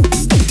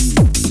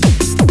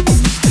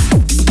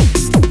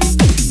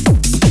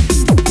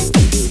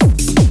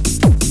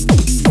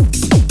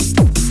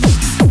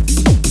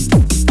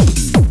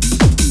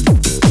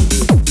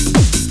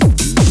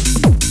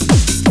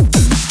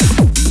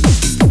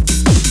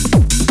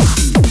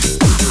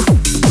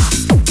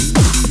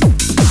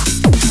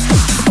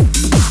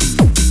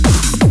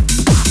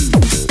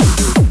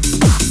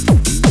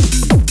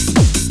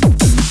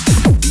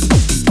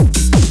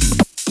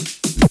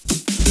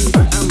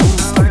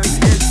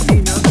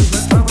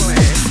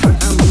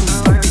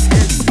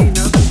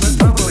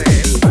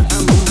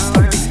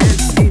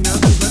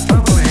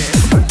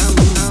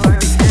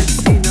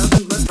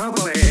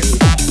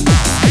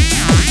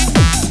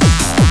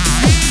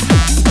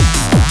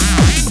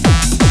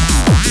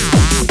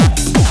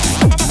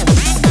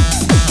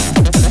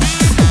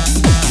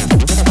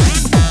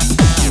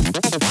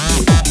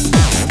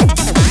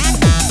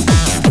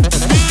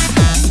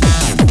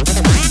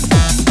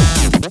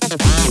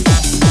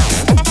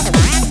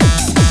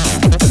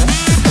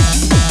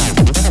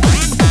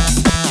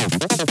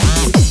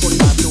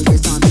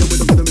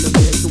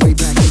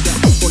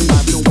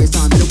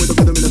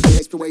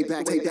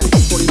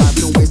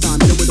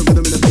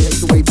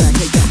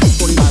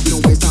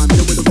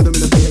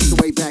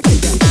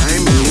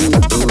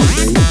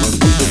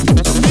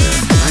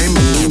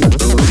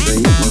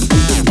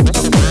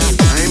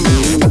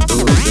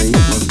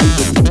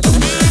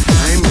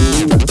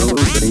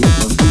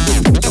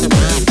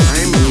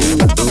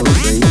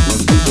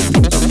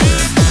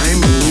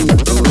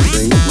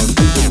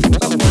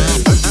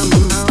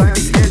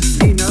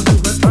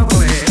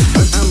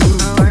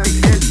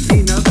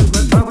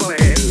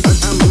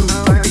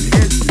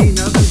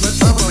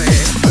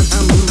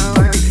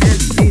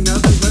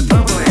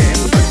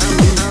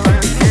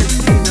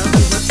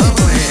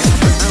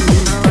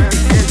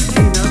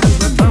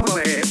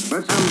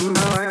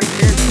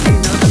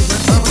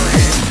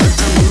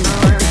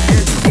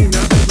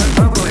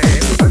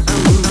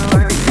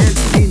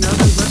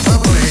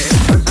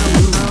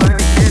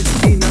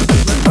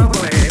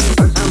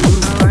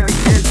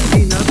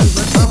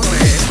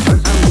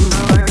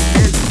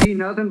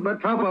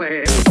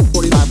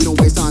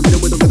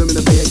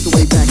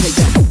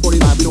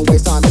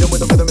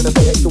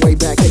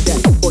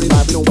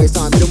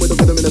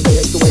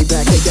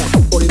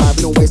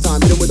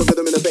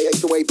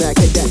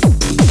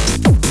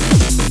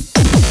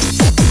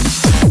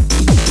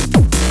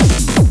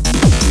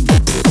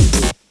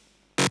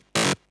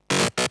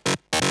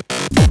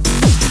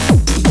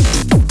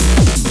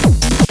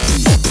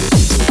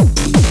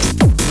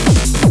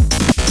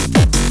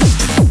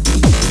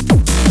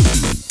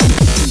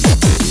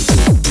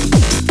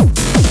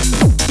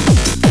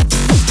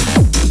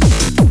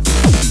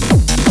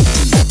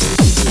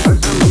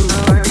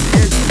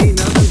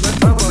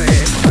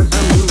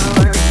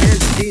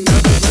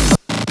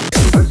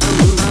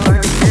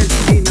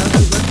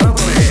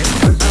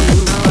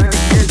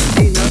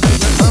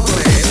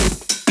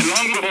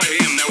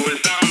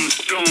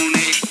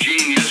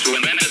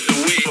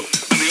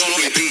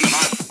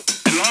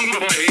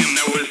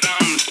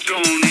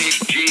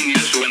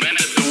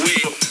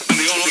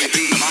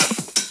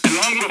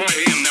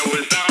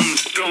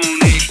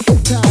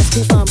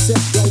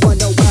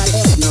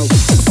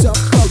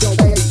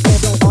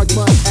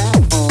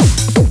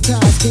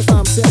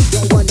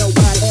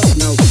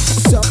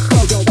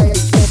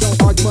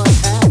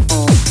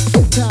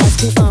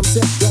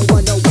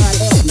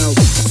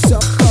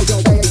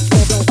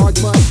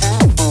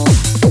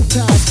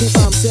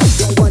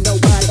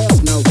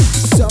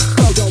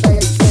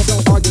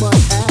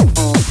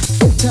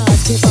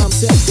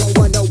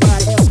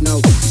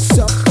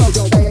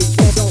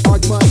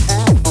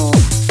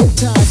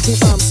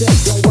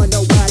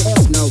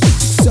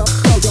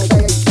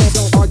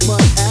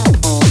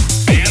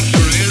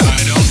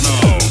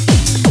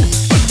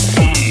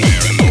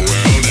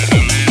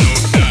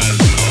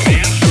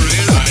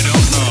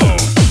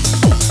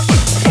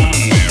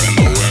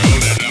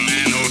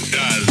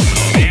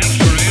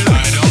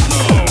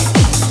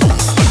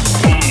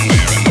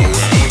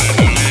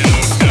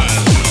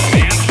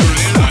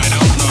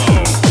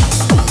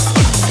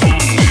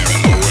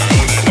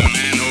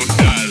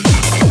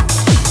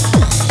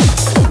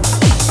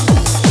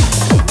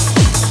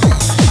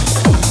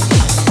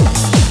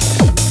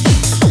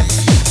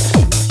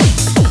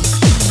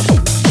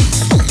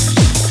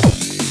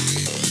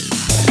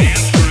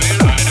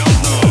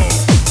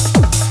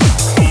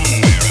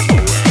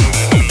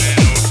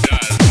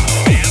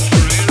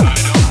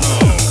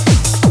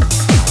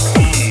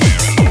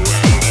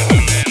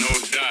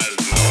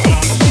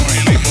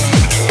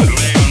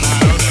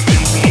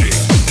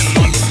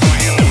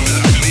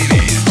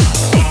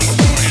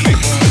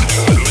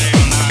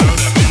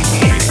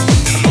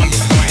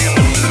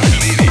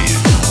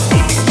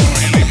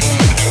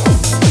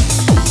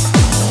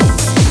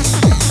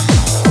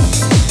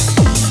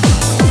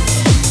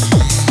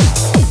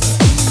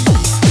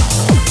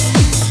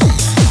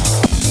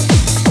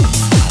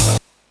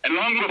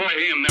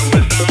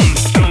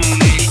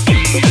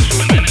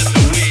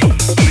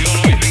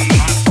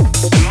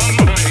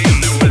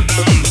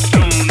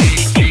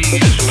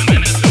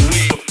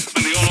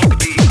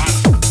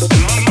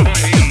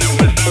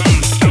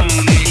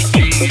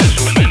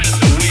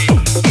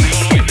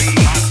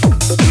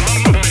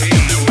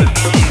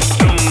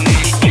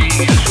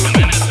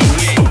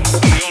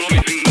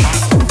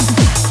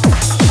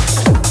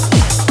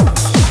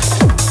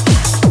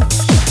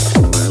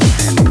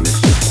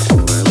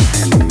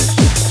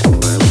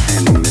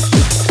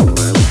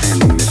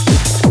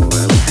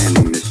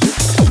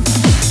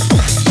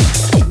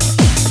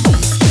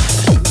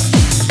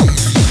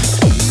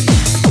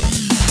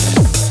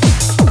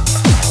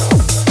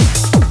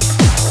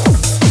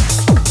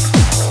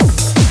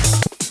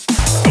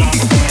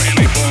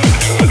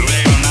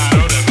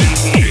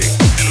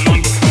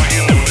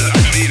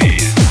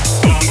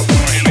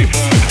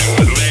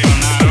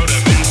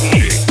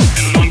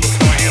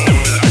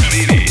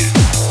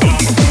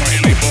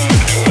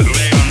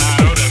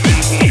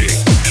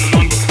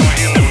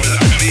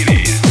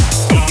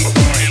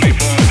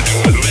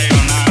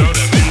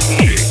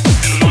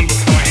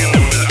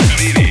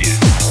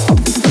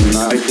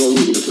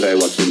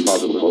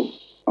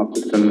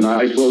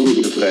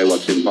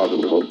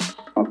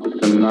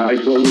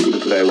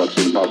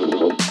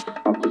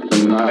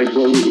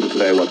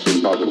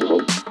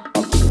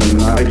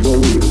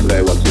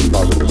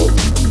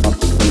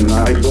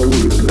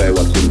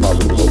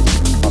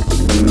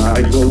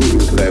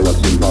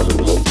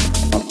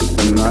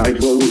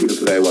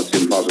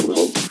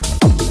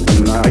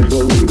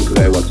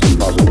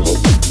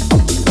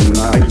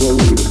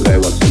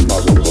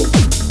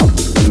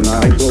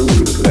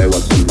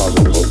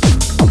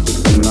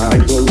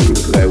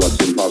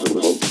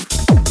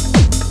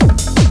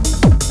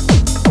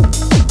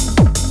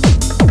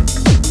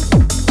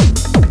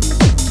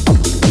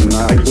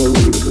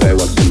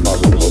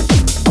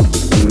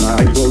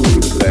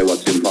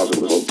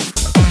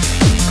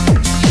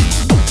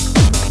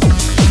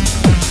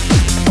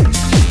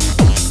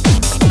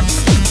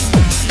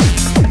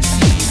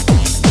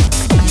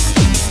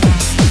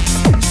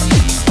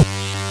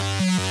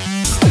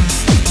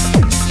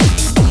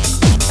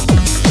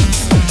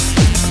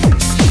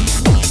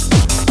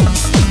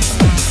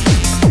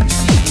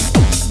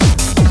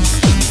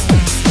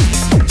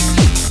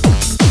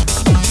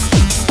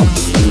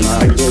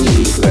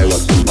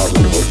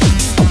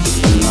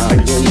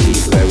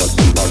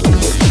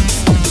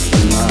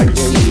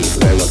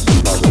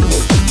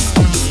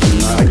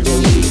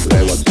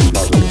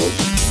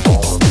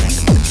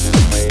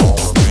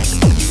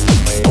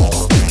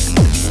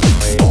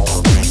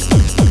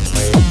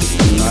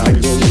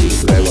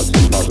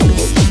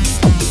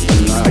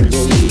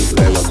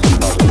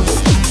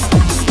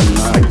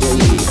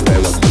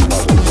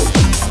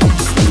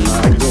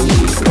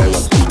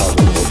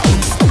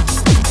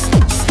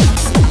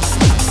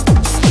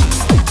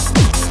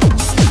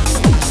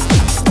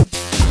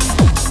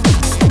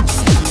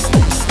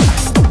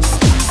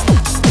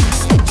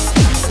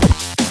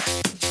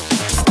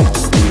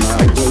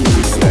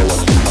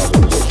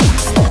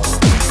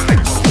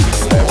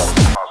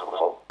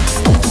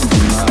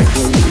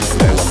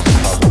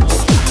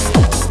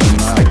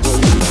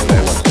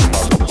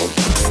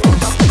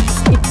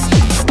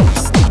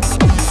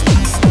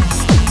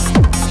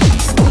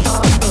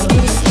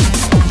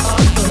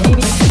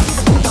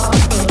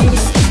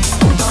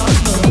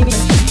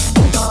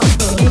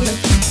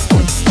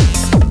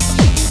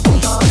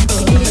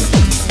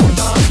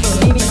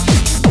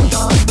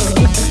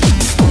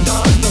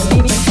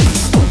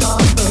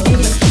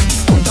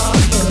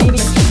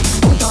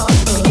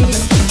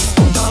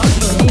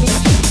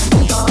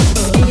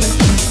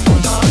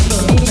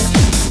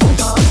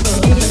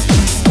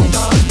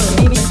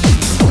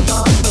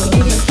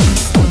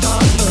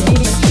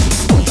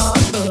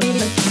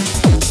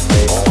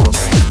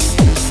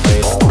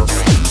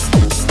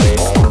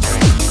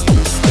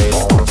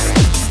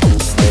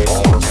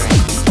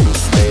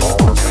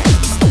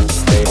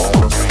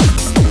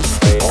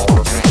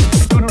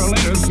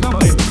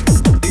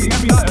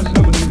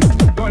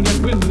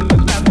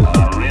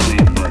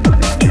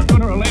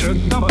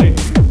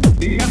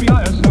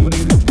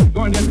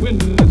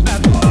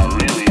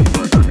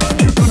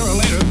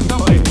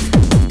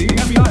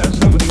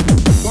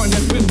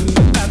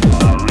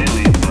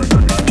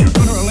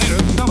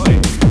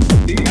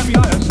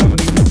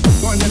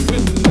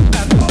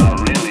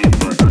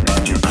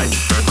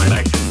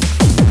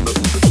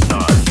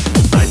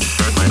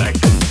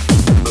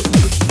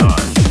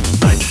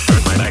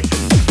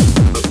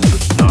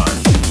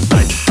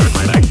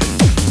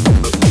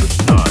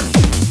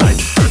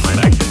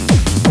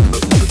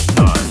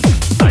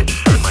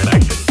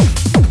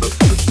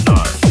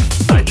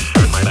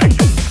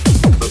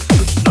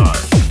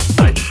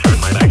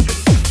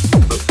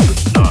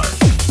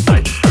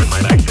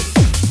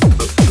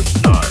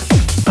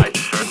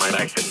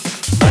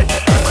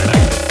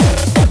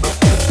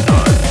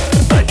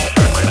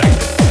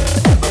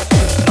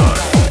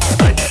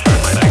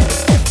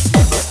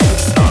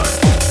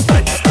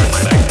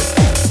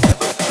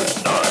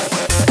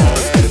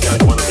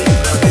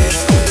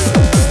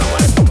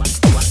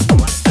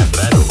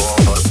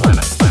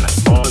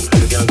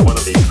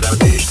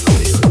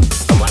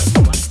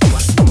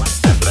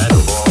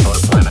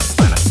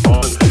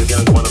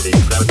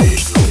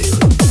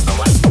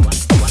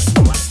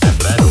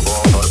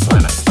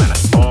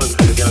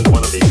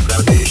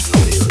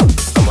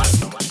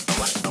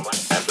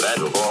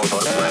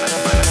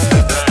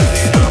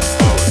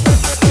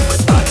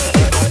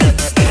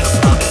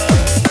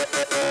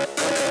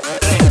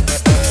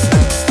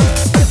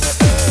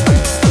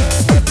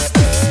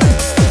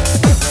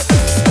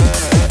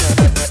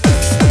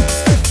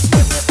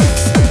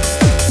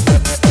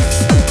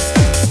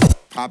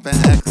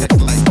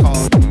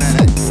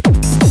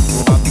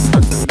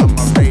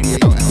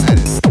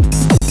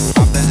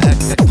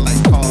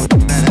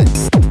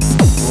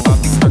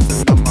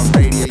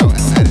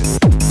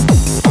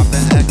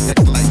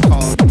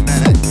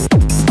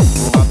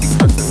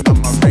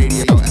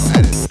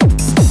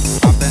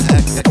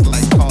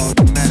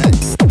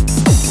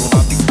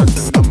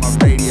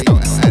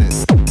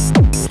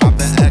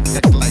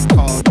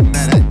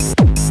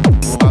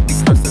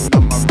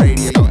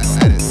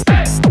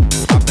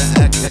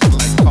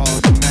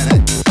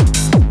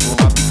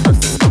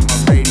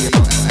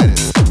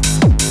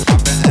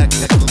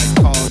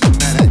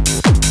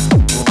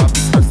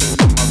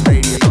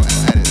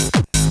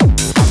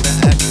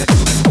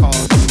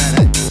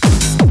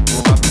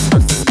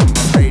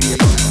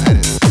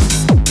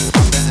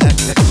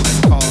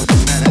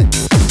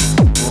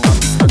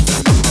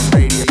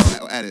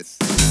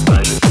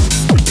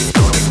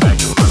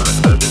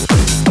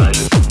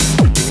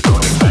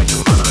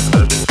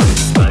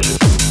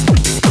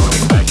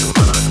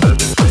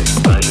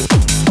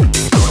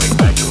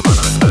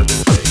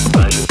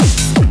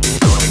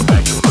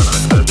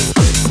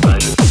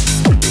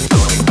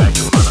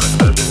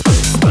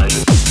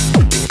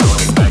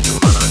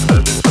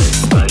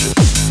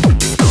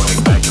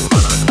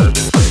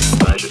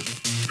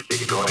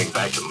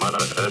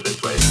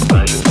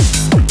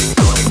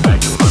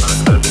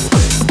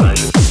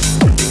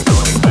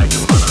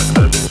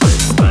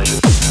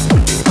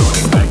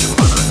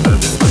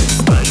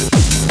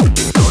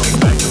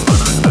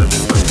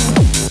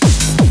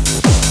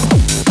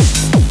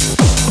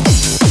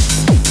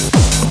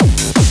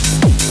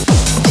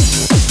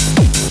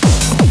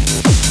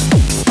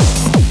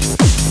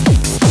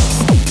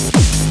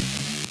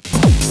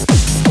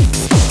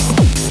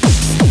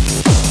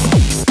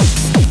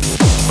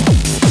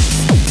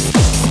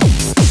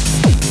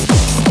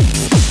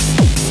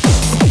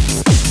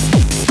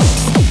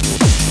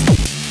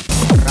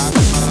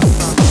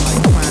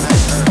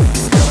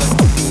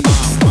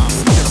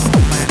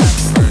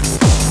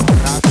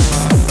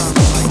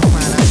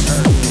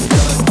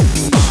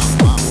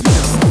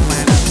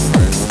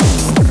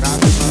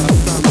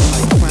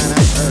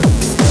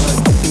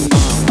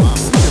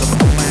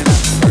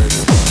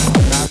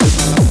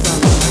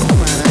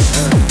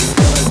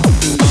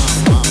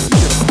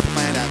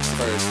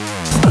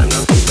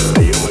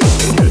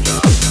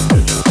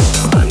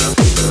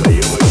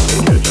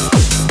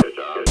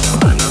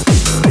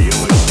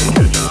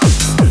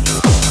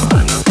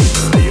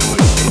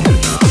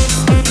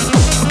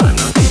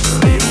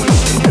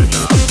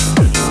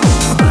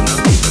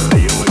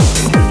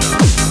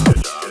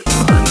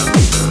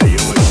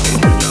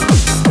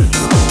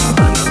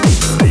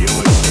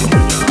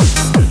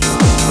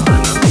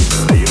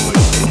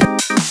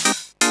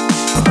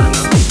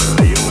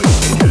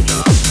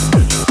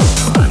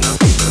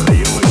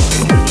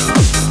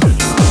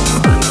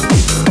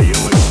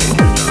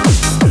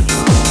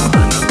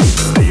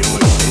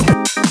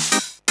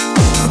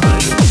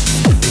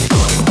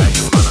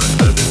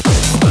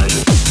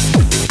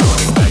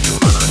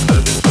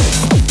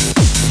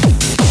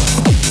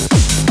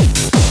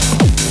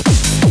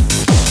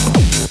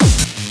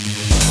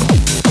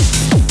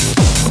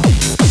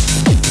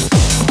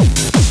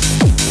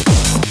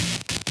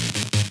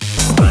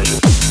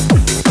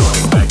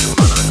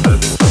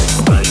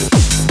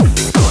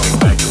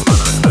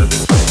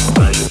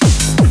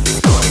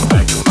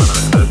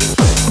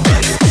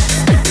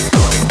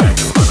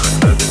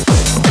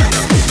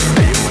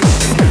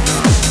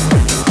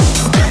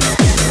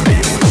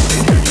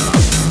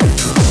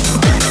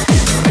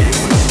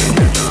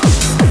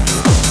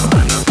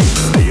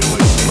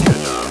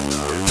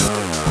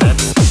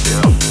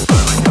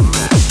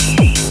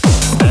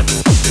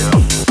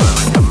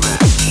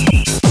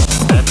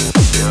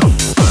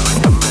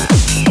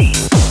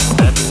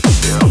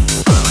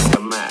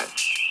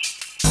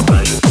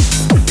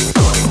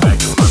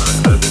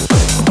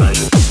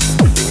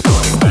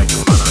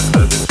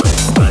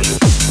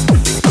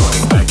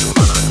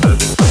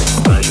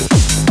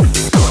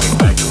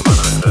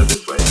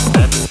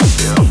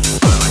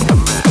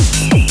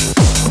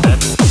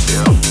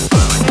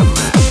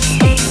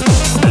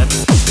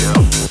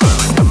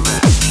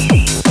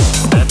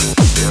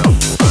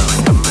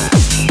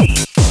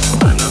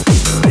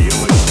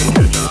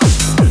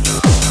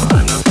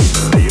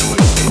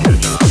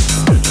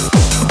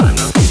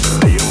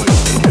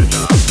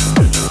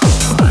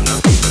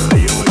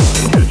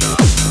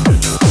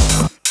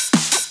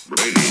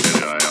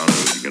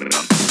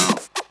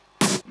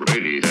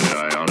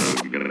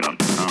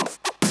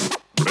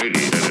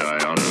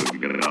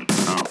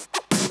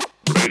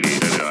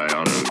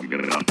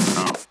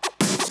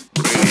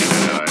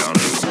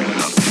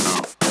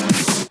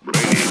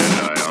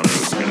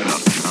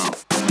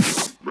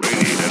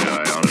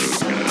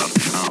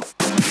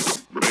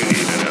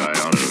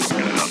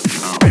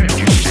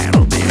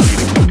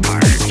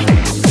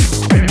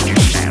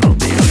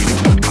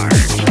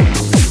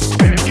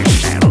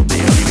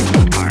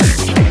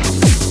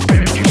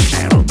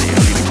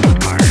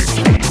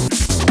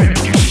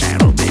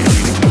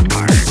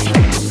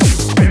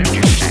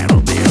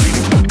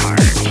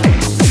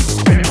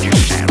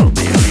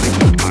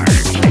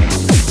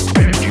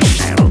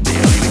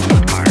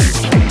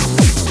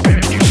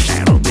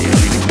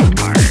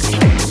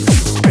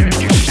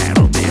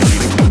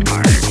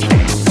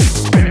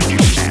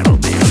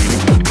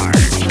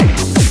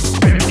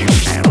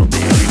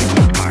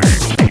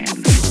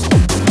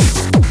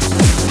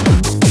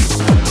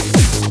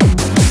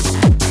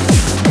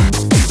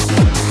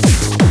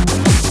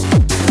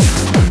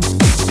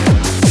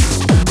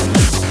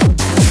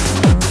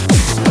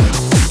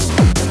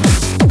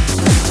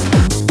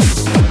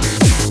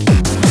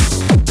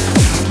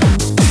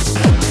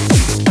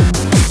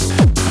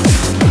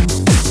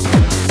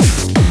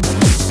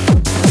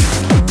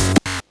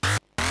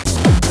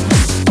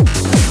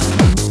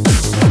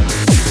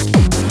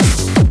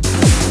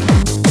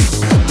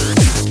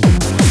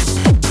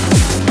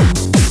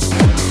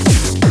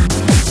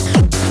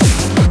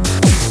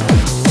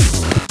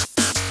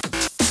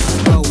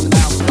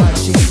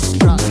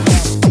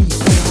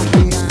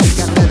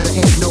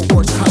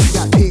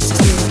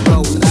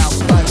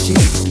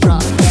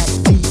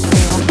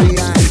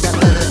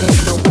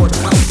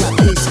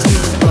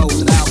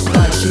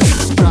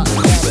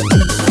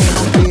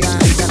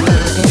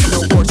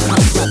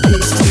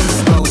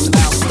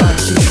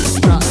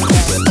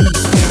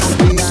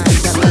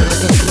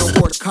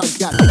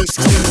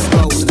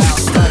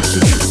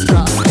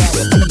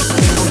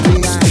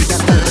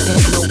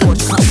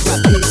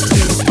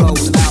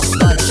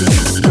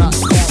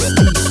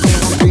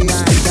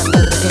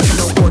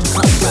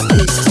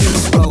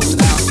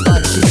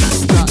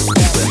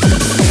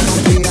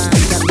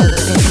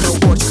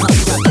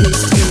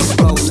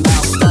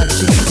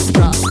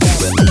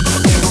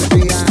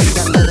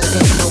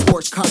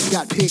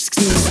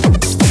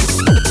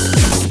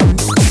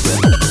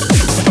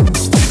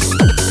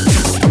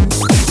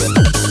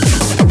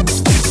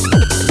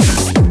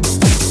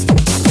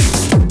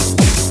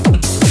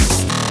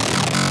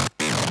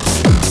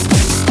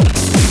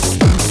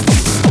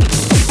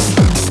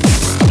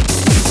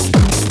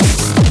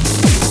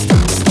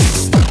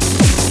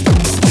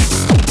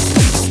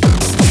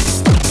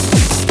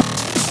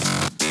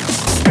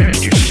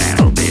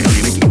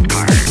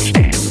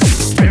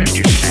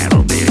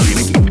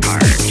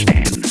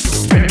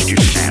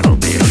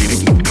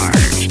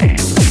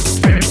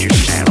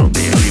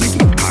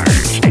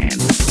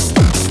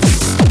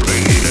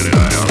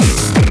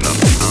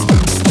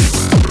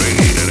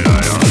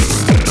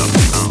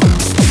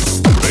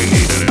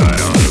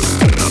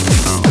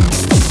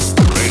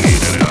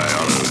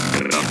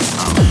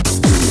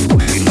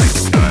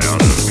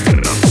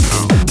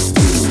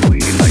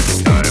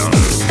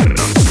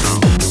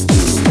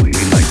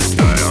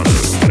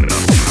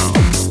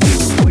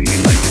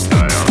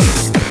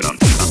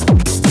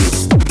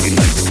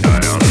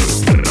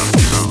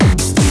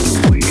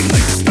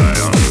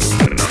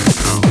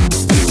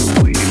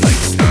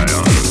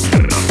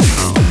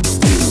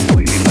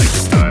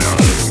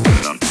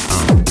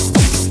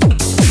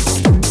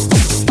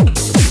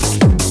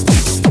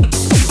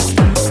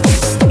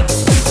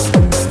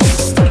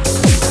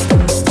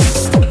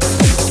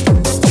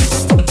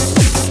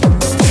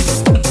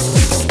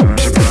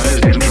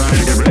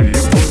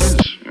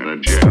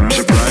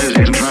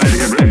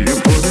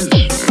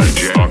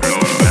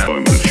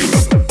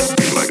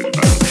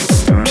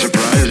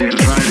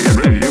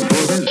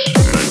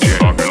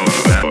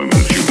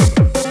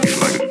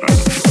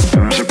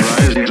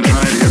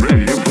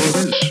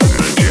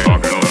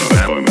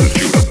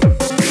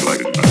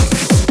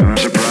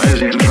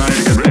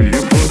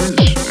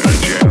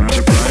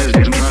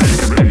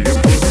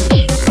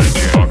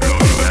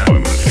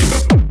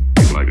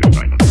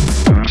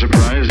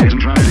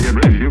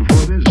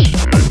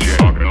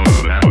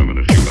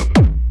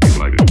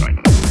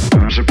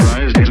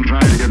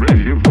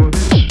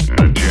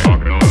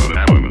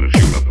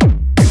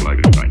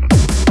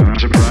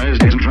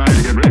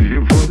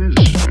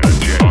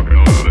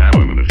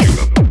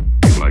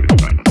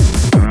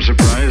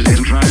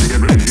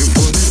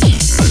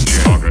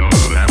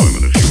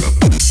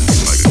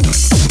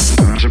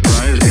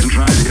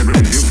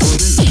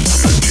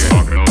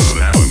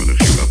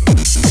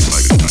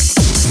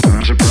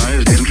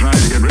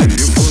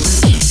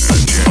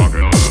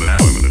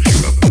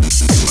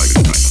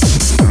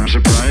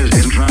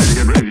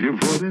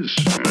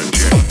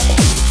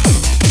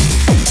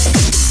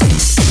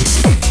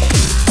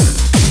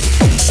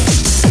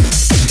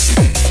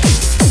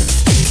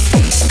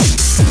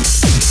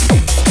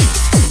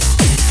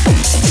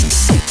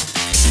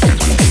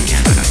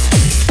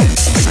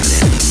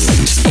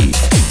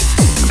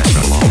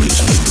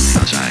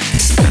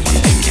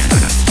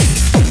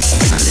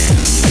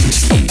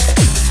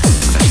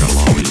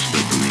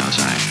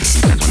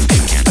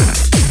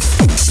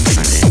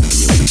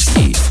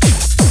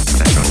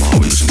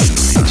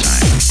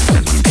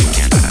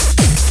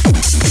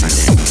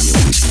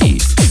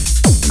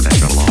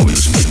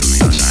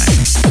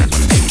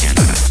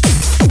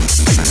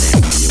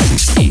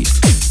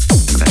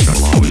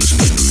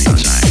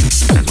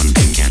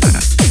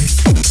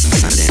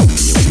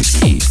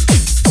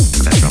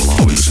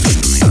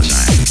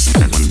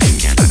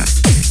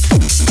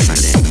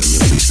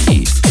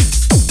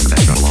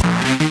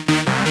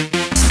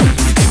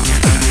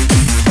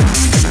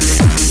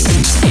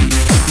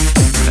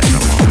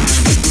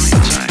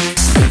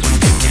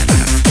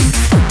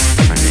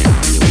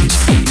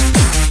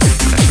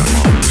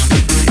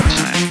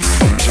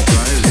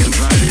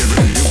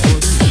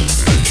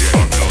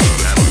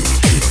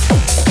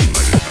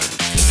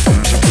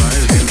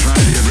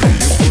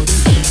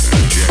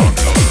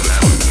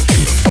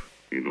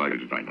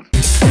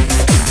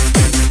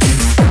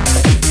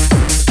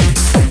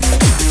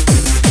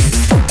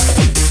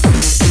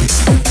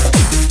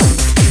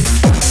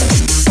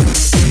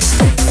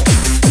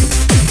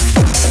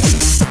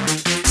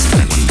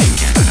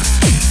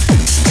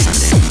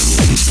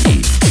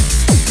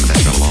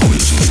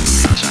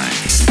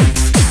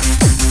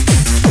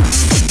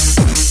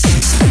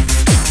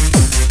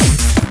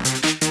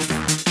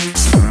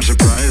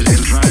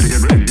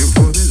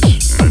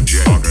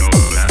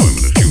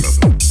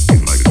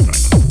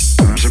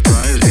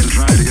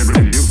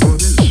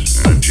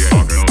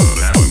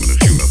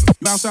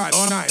outside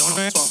all night on the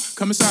dance floor.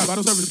 Come inside,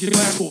 bottle service, get a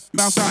glass full.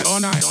 Outside all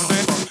night on the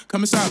dance floor.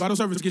 Come inside, bottle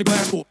service, get a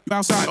glass full.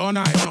 Outside all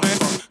night on the dance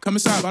floor. Come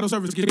inside, bottle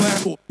service, get a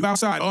glass full.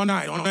 Outside all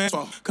night on the dance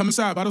floor. Come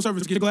inside, bottle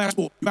service, get a glass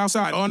full.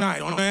 Outside all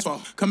night on the dance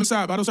floor. Come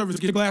inside, bottle service,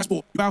 get a glass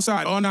full.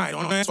 Outside all night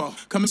on the dance floor.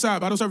 Come inside,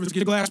 bottle service,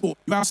 get a glass full.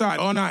 Outside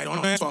all night on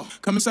the dance floor.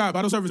 Come inside,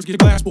 bottle service, get a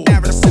glass full.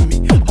 Marvelous in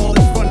me, all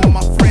in front of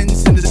my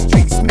friends into the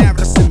streets.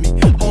 Marvelous in me,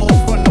 all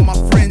in front of my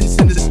friends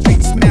into the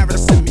streets.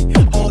 Marvelous in me,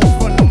 all in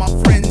front of my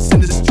friends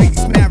into the streets.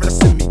 Marvelous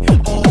in me,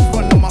 all in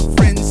front of my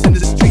friends into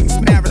the streets.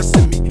 Marvelous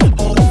in me,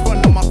 all in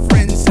front of my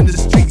friends into the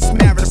streets.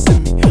 Marvelous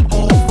in me,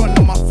 all in front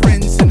of my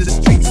friends into the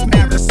streets.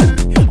 Marvelous in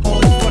me,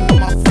 all in front of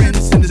my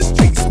friends into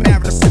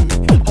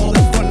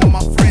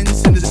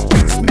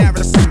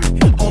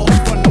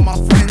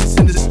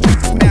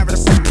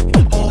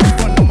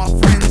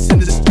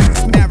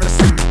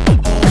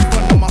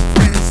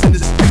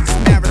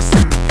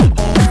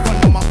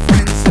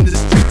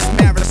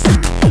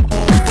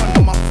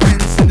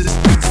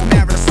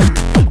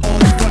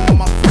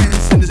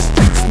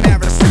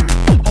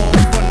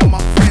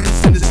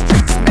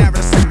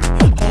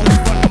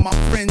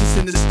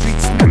into the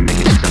streets.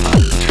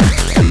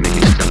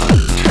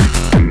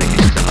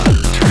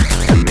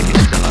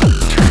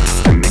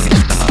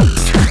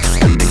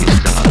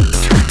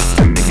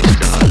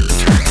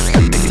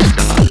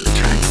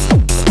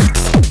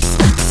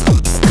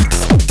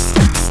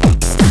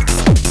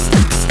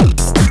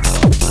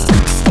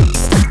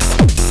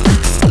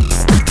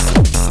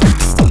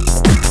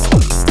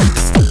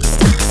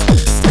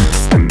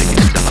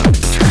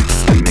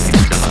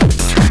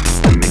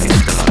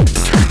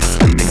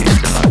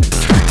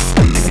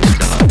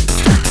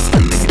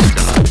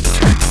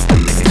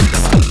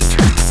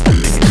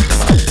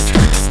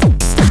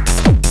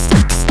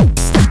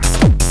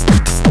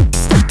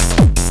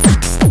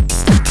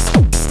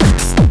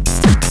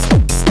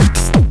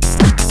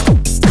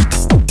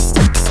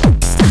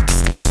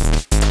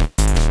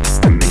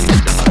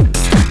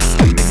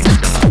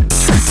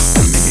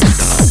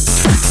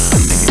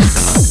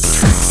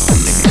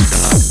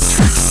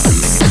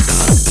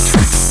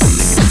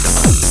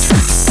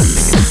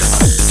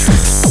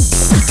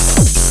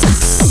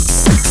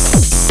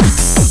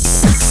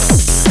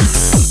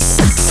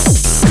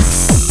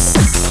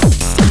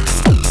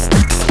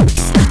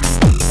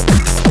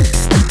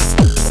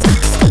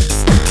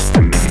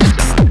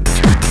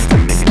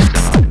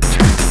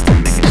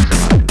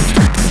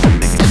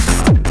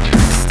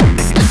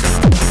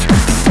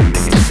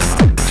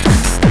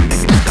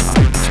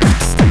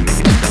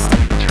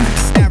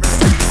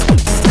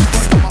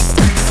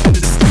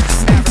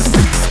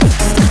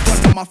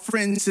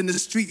 Friends in the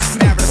streets,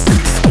 never see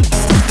me.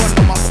 All in front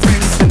of my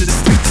friends in the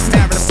streets,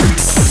 never see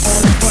me.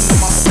 All in front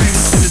of my friends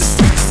in the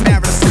streets,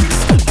 never see me.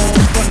 All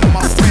in front of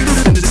my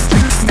friends in the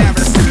streets,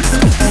 never see me.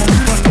 All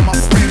in front of my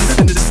friends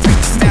in the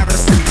streets, never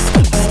see me.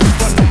 All in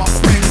front of my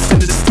friends in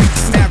the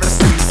streets, never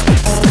see me.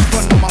 All in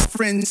front of my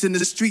friends in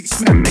the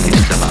streets, never see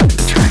me.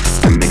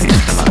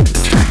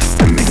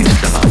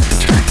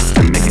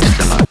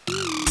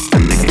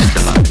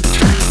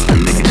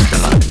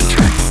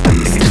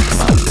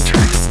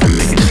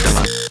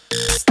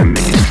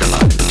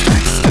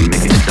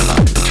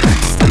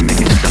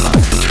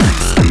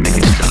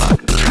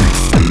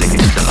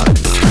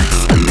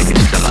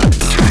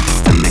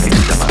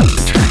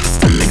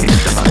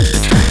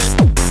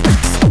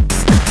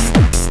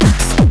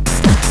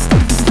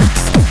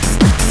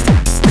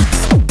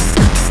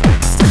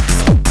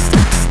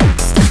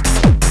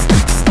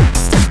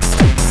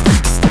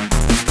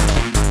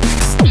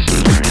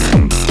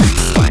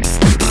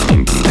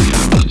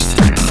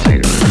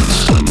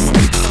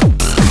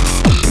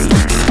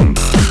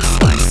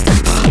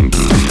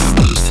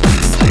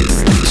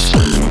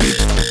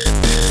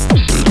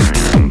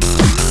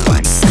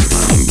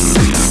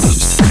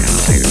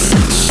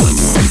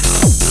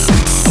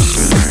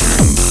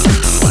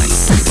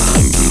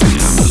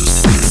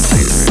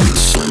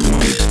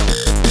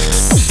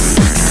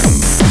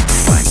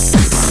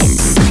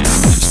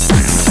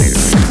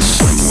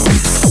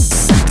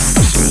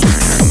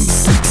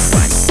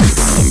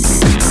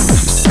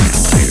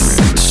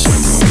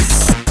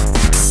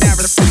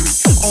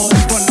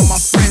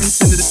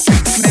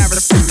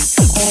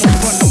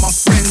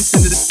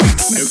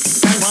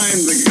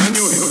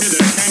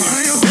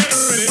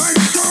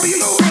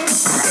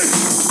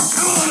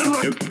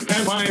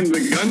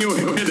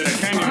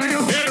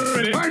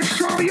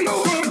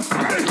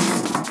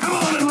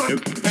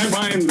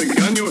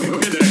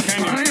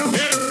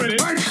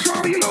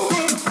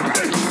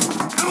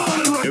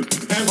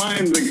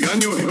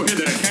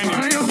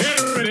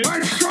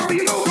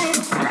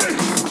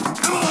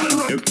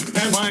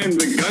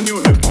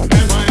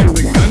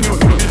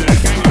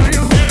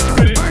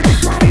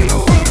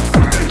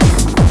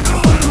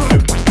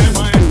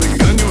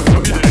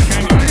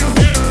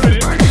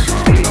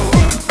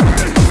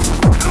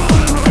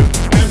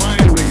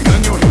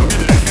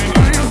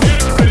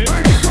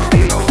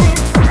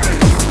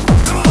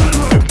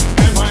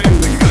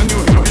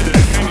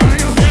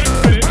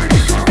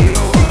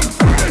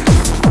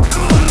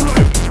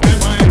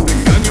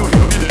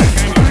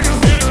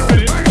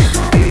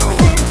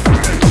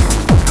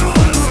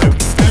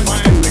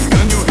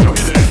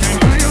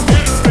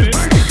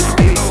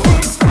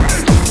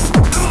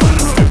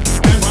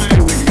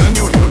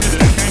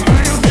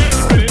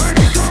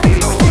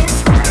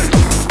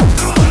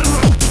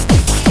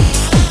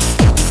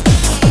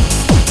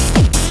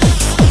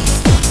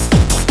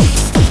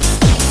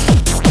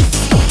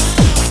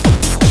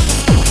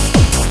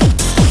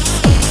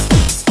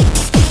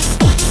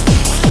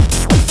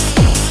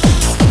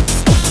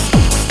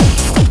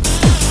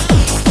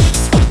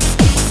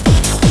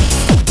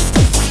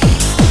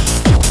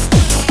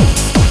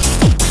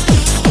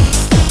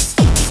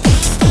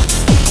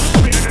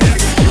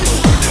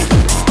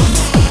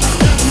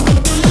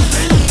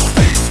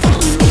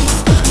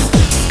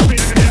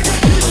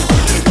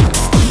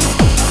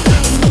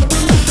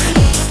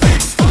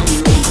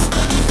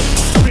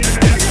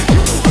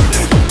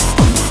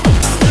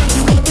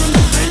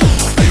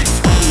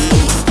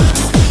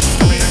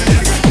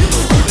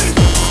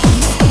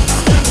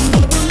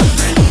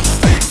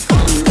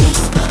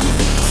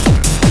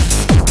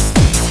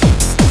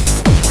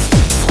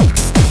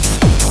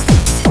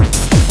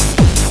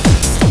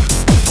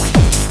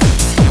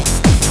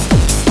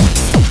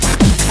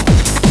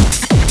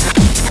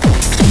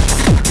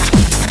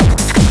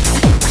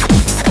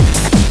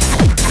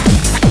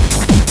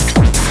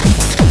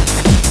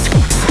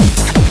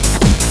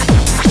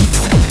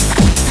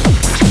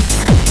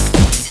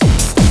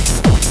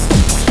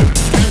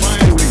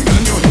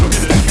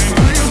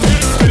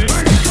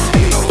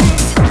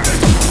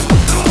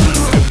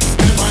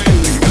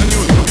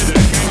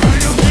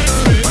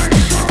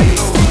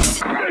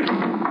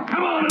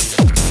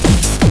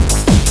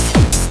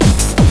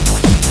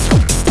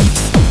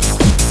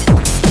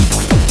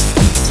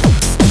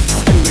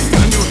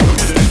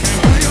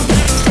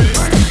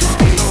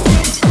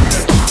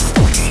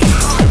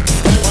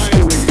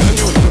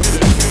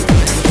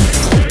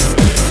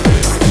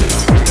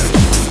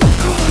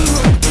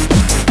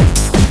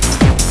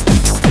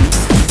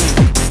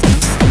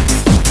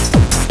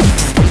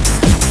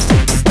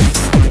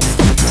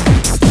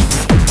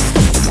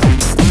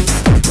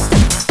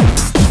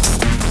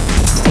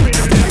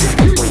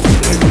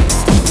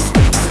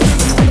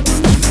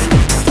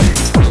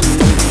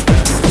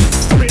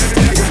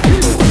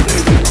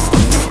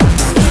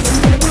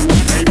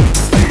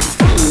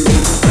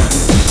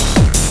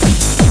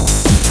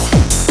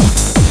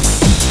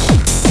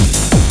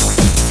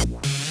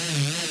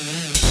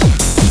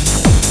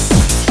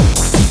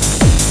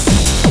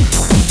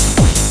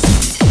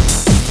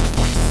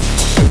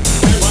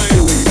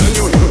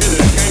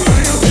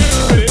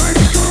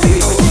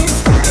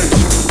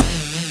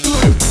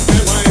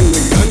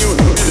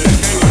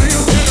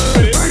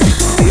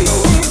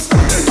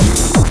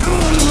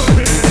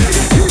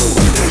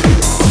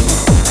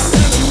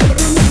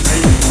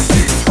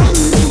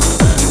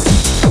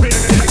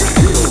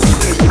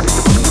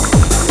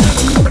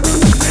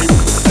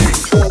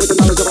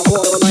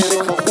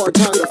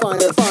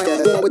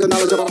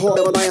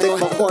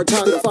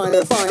 time to define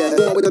and define it.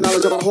 Born with the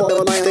knowledge of a whore of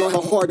a lion, they have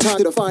a hard time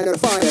to define and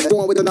define it.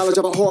 Born with the knowledge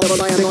of a whore of a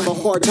lion, they have a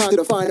hard time to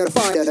define and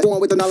define it.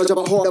 Born with the knowledge of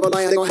a whore of a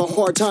lion, they have a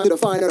hard time to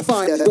define and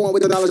define it. Born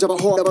with the knowledge of a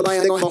whore of a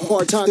lion, they have a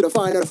hard time to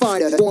define and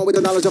define it. Born with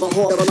the knowledge of a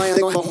whore of a lion,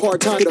 they have a hard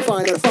time to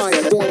define and define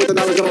it. Born with the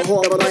knowledge of a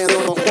whore of a lion, they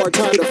have a hard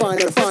time to define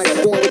and define it.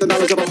 Born with the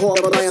knowledge of a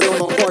whore of a lion, they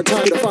have a hard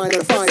time to define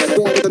and define it.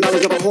 Born with the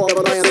knowledge of a whore of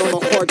a lion, they have a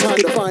hard time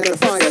to define and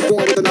define it.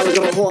 Born with the knowledge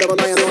of a whore of a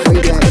lion, they have way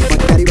back. My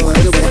daddy roll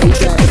with a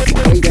H-track.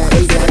 Way back,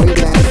 way back, way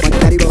back. My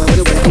daddy roll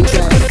with a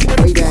H-track.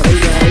 Way back, way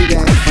back, way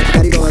back. My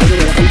daddy roll with a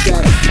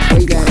H-track.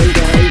 Way back, way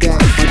back, way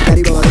back. My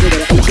daddy roll with a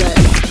H-track. Way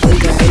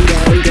back, way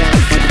back, way back.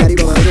 My daddy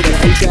roll with a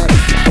H-track.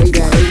 Way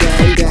back, way back,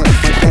 way back. My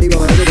daddy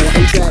roll with a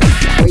H-track.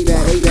 Way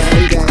back, way back,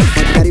 way back.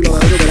 My daddy roll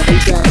with a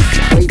H-track.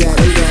 Way back,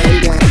 way back, way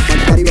back. My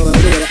daddy roll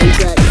with a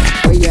H-track.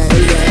 Way back,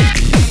 way back.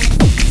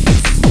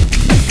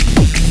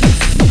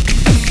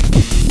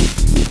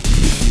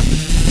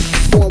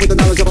 Born with the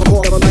knowledge of a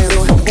whore of a land,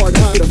 don't have a hard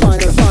time to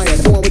define and define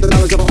it. Born with the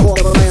knowledge of a whore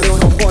of a land,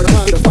 don't have a hard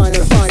time to define and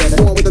define it.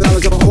 Born with the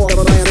knowledge of a whore of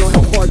a land, don't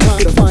have a hard time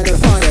to define and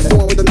define it.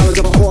 Born with the knowledge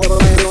of a whore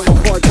of a land, don't have a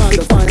hard time to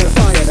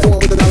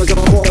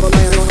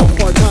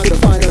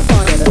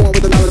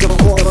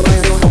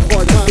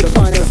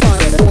define and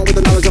define it. Born with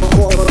the knowledge of a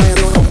whore of a land, don't have a hard time to define and define it. Born with the knowledge of a whore of a land, don't have a hard time to define and define it. Born with the knowledge of a whore of a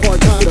land, don't have a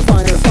hard time to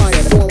define and define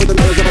it. Born with the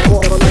knowledge of a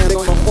whore of a land,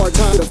 don't have a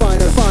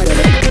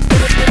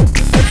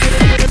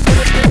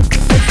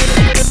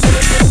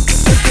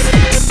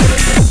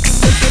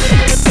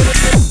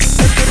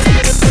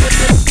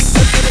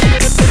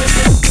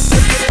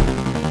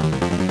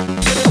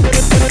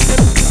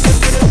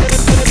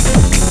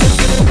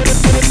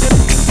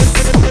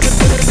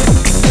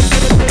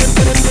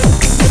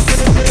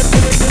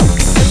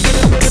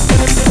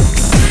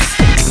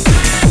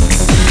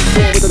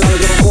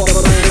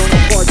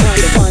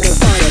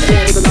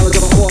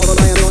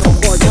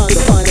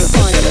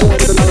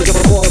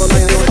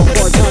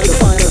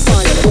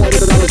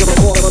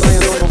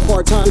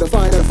hard time to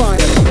define and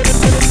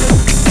define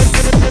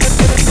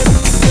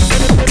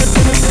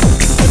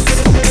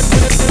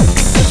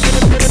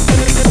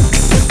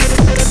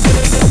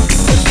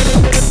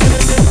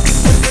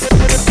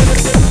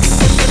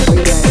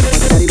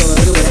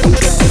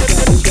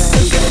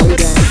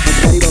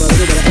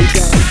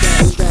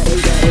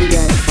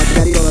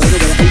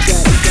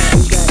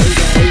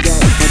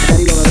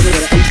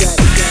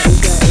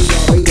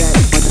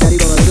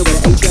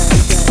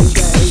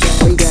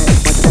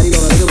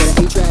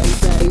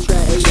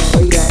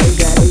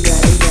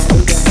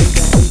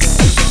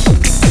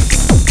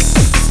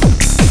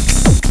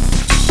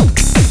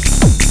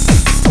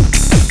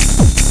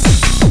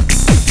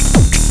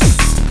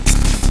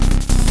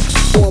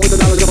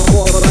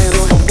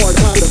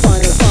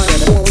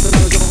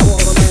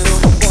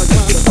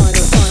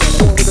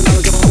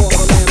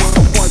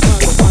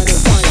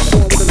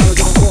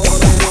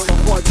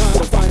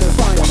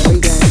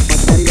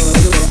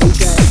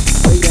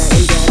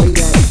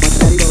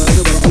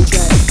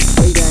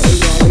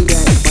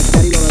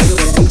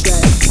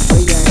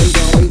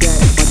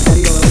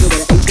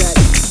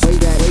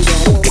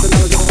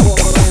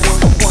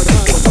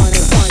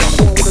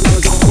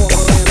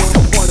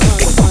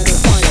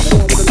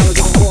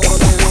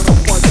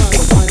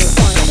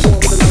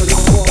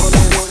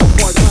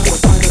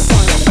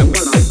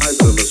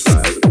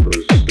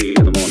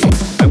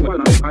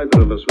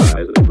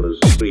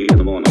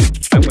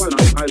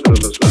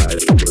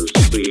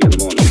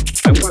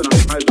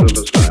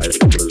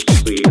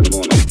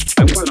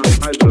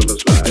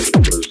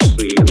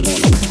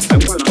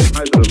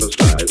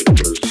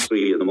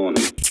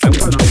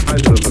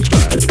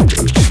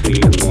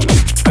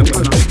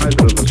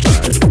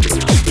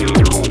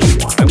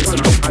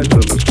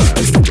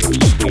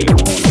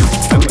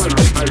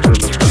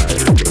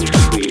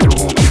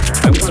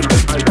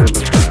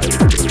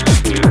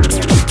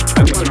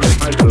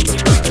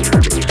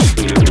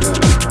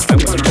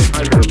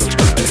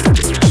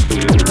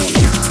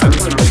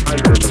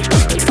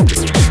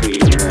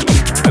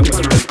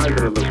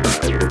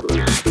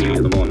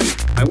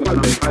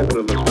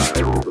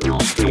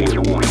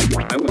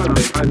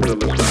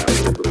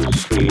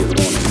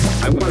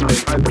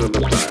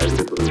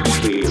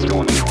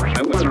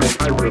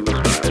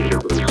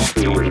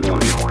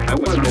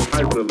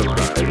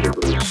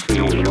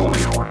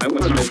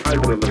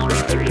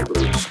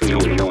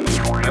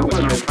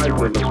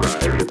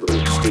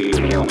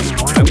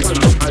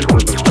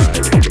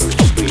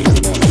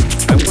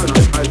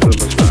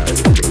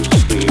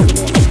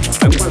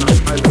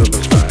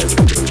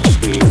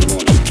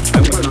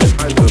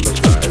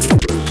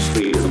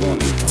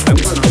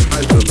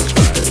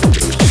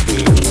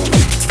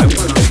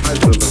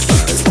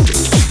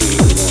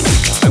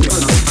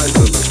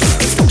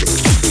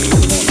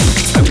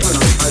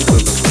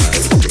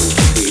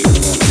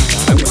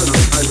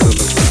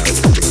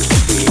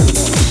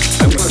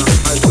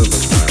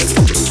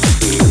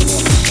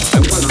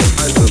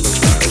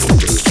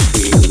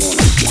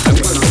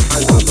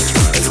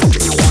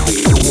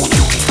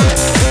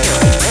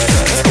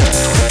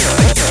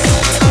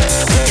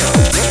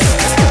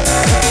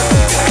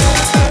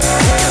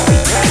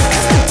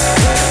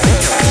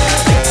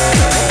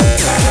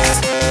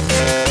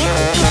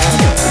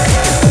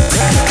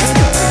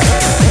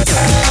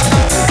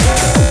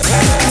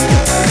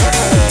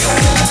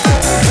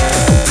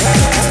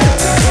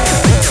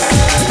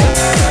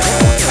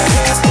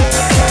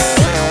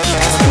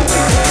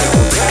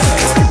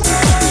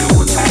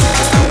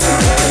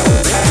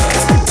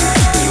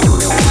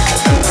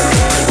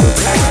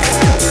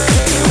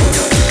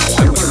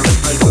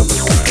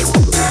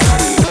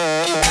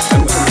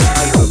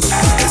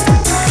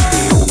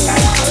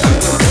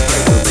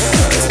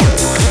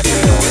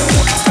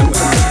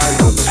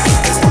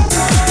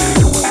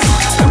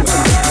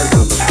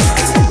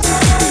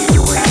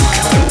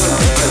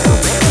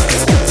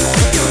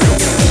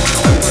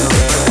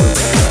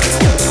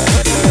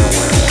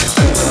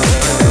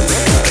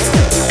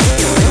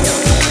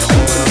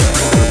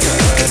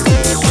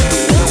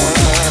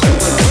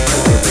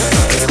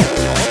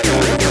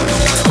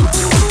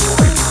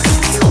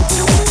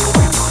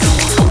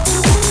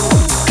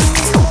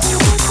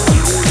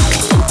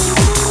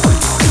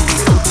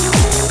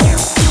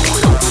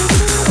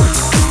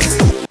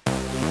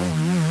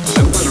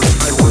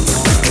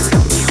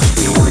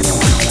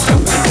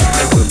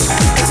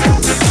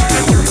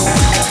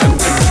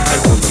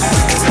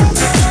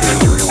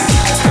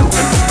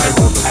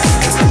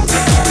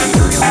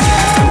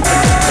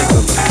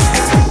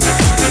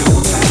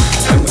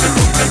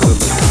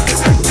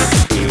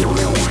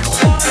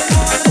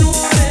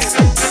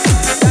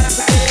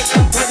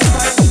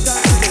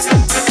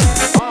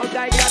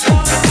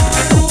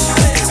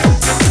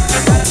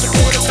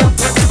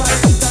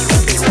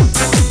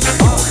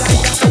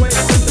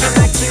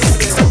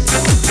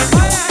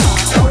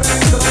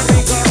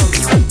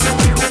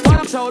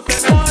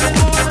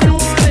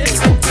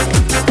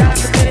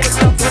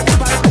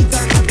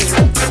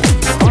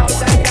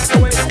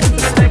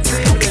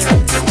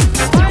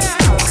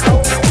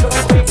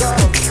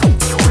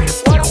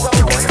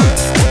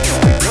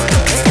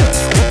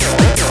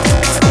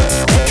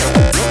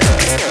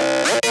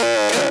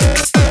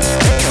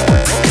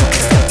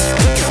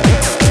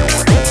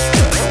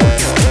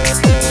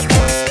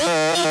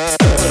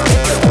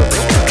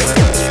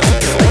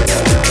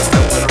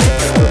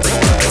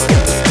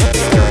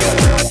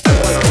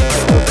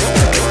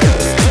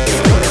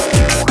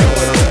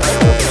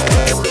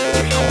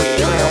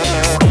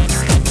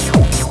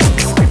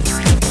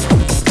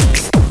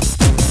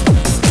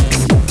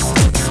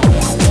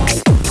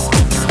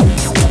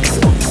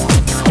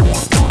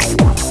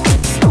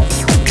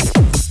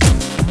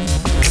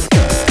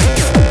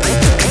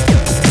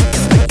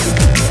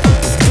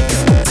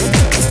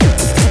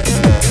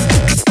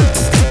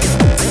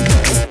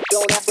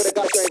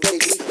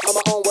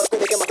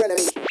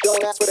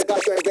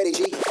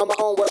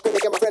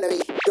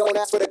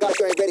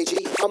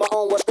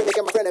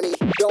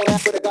Don't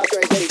ask for the God's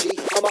strange energy.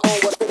 On my own,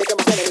 what's critic and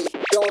my enemy.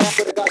 Don't ask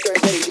for the God's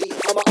strange energy.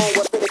 On my own,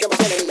 what's critic and my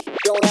enemy.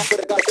 Don't ask for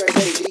the God's strange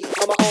energy.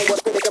 On my own,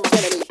 what's critic and my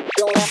enemy.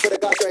 Don't ask for the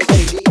God's strange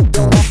energy.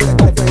 Don't ask for the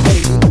God's strange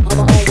energy. On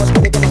my own, what's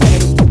critic and my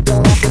enemy.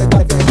 Don't ask for the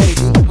God's strange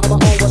energy. On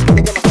my own, what's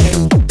critic and my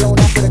enemy. Don't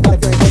ask for the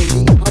God's strange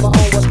energy. On my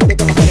own, what's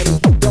critic and my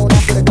enemy.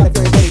 Don't ask for the God's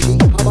strange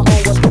energy. On my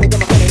own,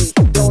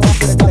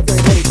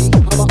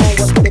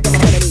 what's critic and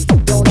my enemy.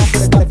 Don't ask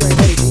for the God's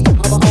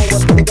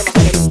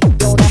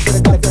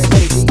strange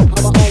energy. On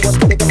my own, what's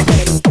critic and my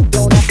enemy.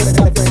 Don't ask for the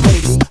God's strange energy. On my own, what's critic and my enemy. Don't ask for the God's strange energy. On my own, what's critic and my enemy. Don't ask for the God's strange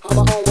energy. On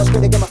my own, what's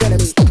critic and my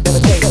enemy. Never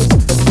change,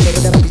 but the feeling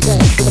will never be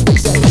changed. With a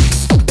freak say.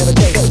 Never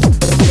change, but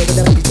the feeling will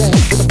never be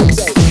changed. With a freak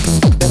say.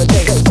 Never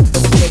change, but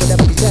the feeling will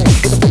never be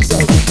changed. With a freak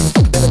say.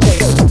 Never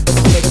change, but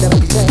the feeling will never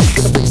be changed.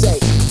 With a freak say.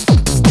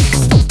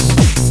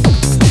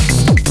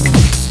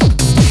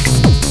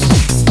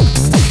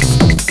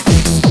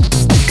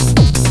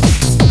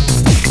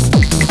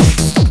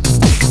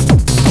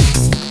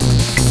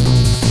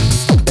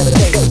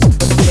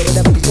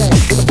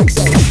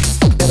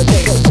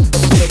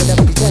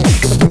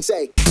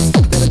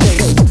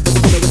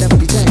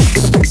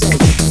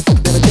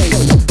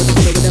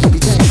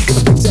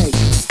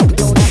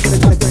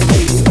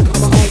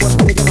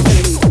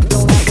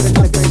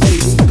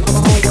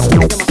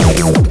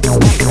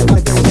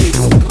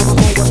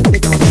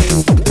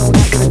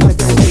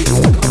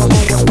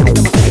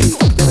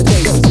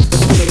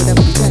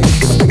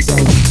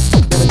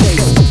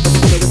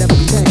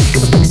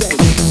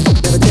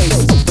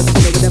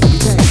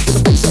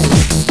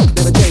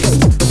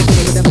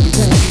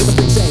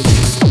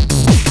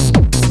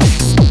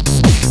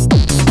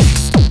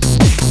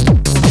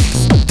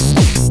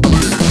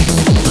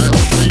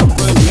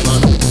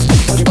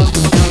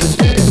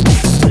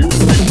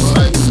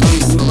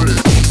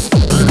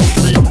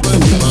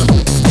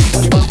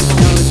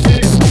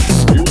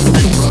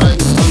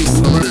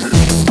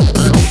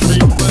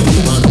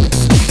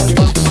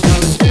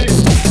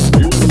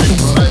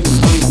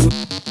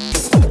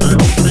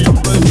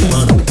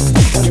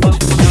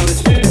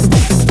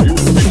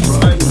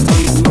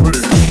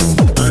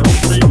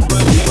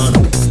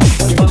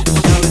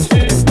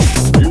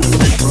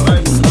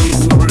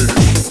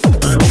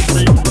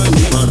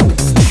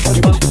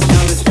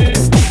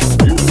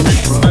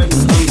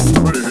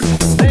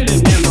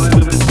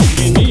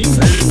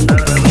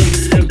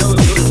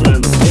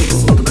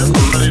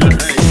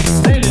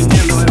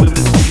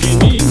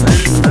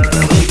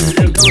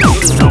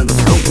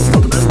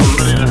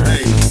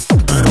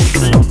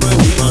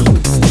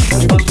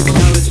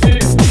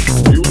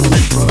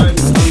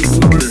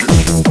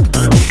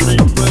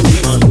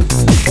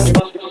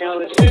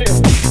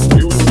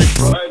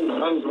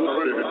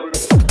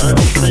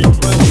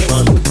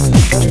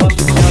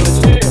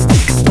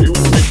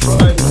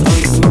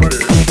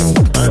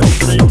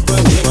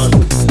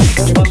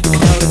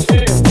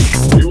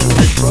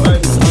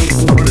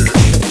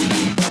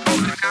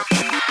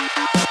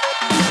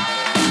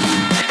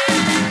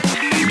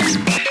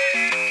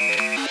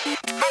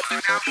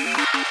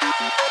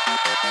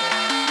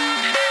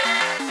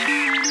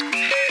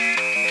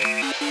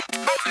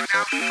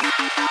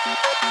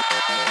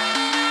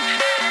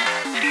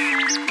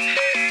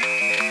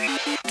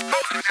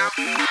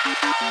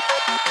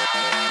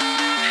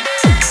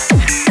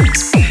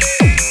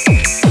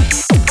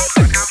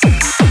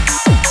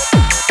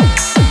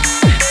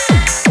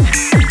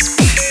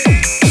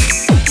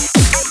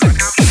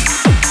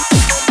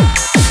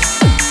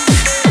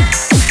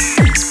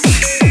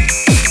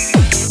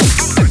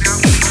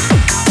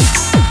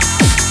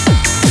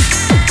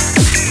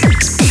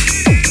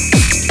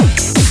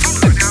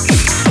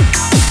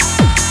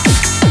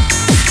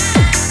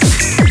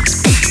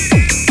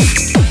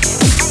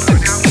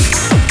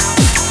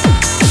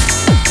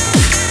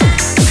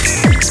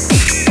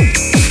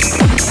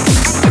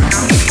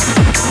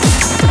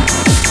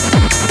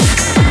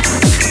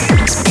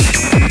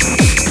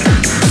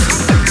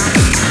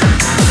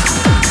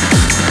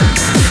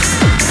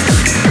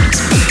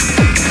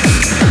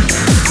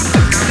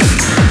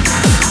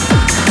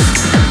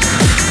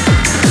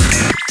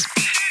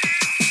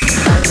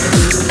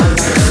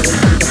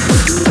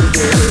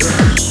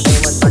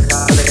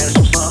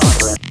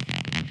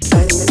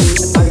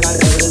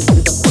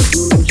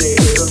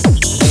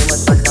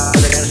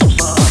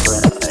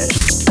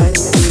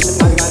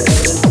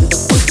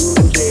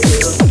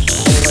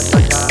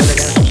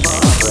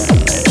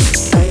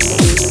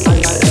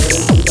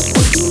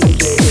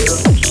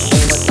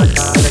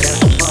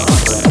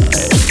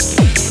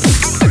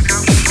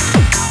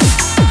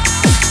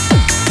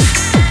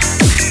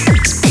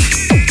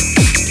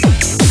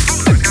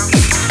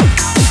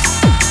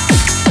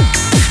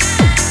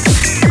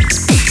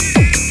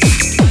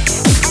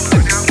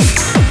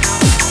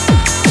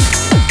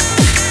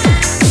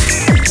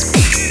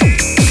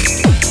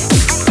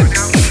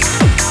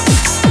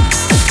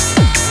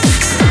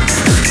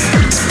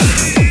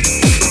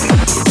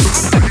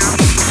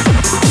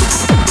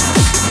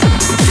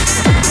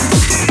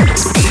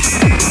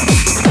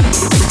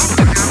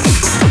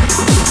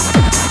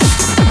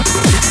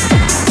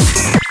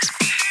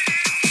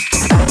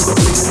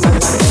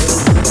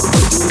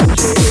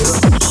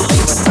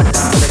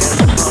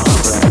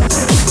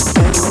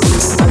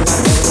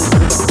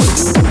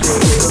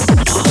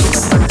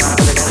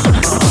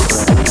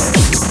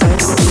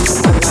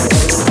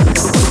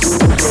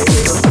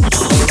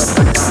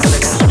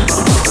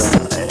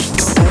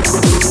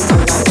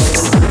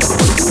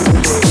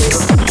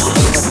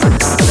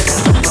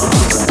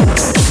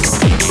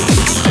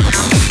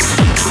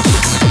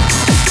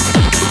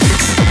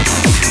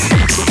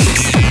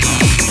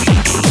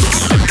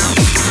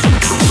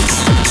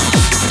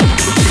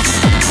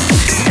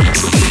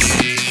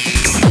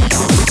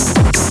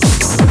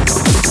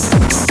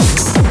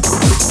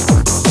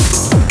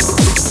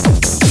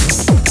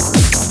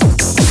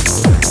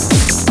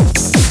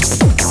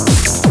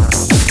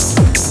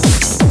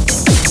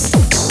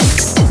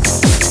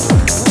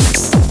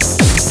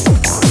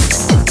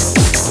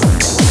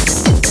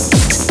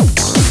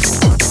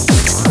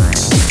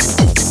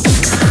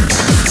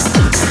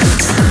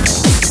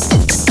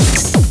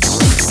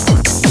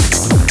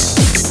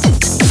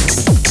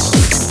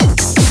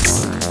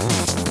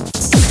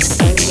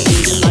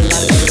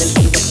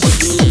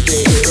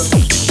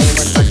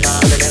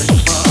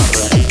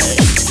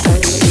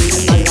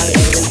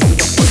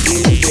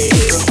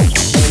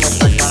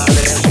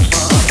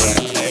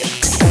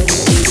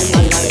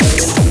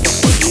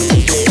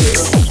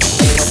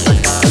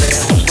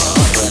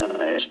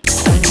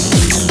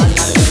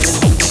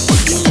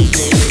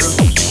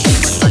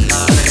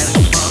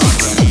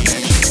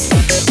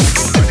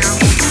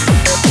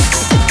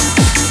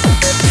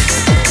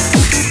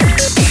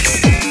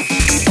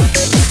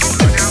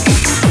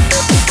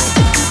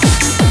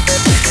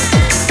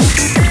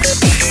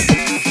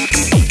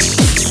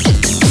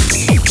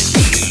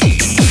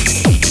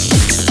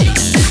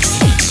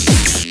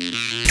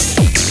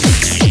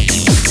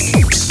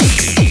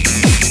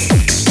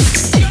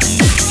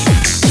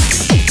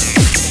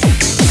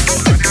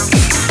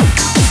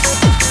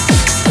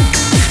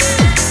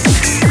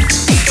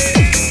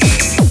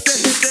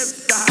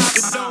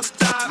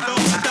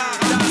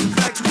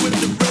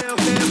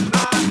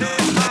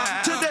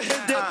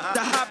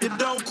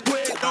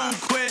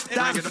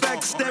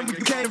 effects, then we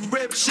can't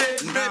rip shit.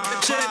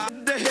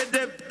 The hit,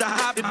 the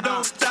hop, it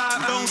don't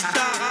stop, don't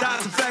stop.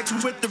 That's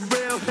effects with the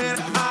real hip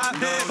hop,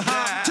 hip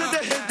hop. To the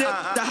hit,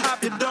 the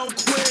hop, it don't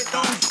quit,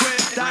 don't quit.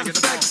 That's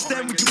effects,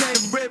 then we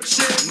can't rip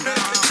shit.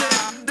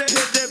 The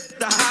hit,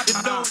 the hop, it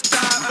don't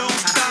stop, don't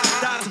stop.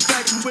 That's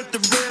effects with the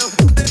real.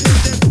 The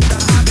hit, the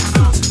hop, it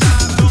don't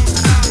stop, don't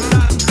stop.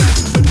 That's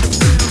effects with the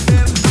real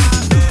hip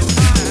hop, hip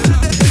hop. To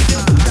the hit,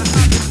 the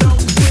hop, it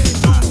don't quit,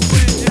 don't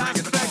quit. That's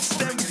effects,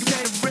 then we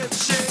can't rip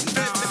shit.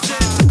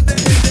 The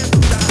hit,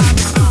 the hop,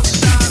 it don't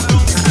stop,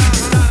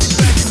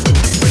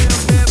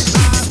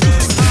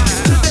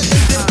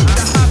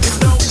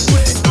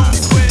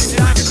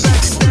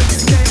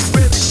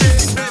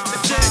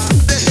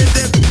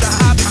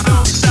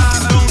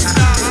 don't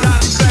stop.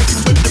 That's effects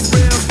with the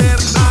real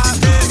hip hop,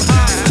 hip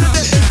hop. To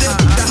the hit,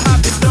 the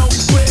hop, it don't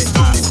quit,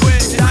 don't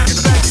quit. That's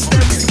effects,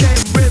 then we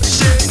can't rip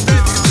shit.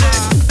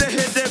 The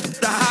hit,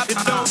 the hop, it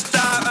don't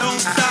stop, don't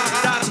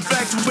stop. That's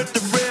effects with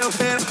the real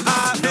hip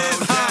hop, hip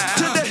hop.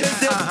 To the hit,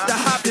 the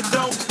hop, it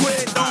don't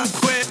quit, don't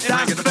quit.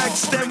 That's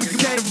effects, then we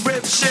can't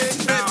rip shit. The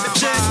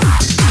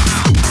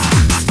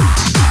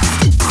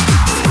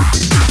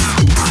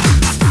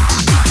hit, the hop,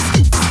 it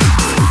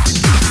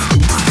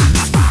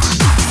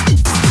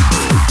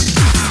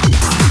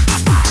don't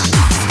stop, don't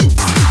stop.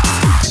 That's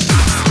effects with the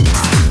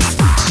real hip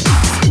hop,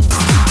 hip hop.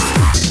 To the hit,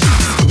 the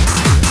hop, it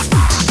don't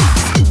quit,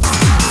 don't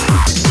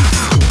quit. That's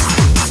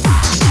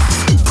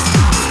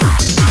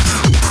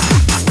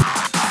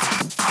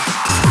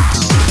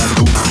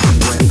effects,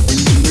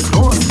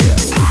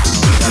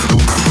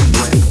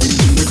 then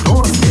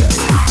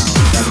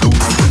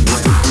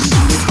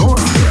we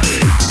can't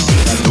rip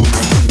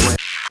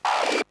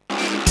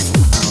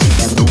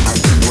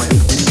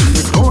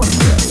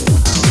shit.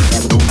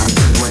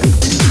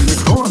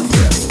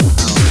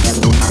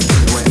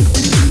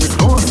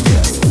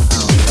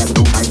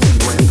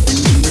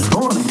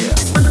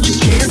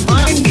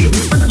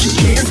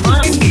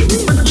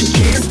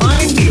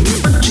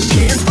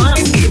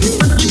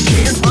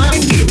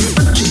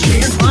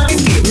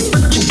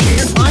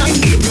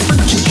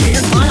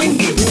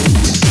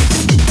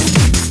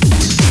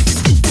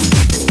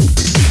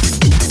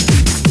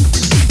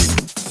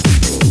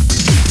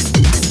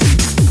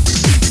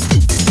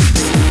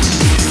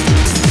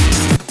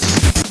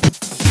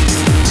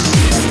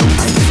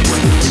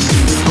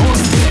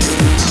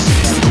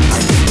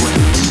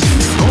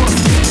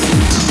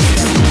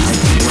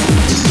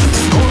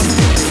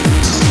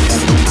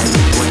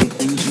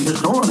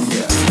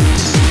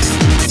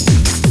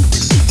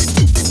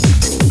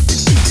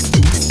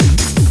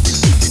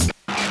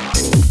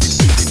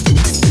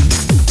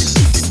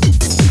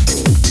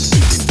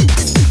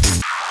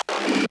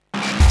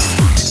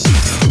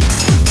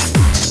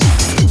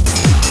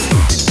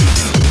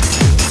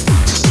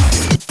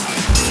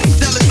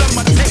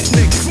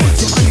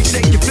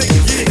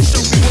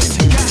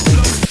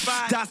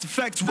 That's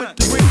effects with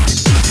the real.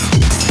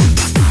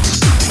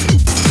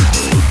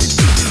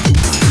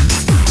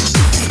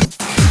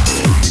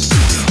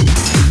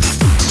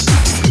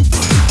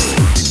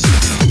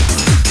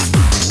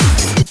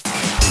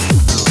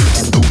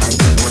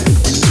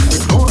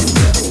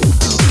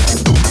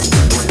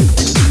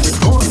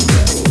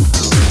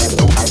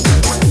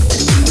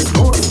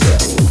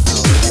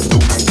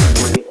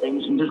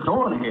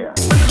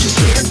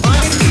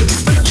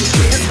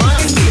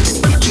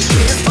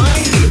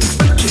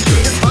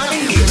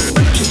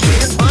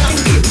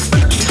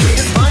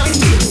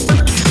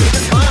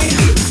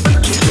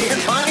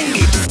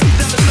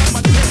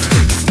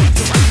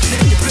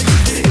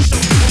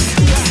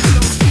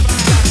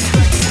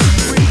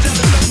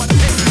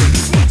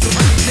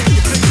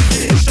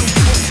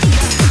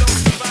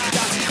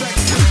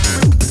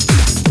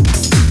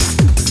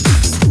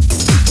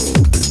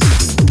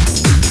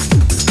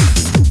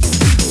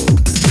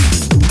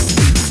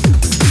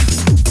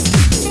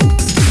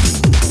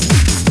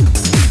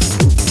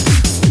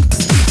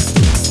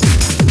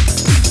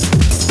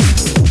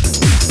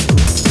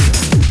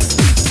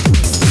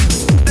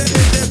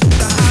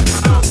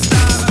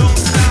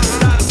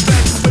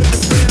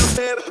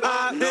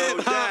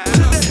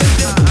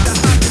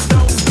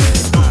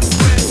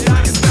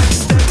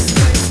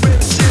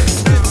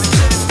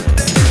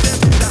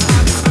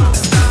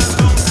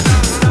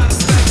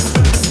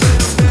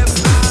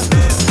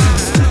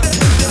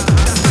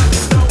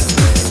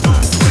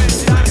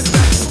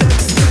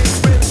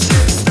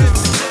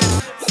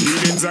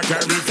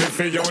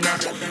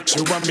 She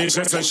want me,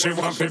 she said she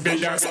want to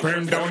be a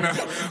sperm donor.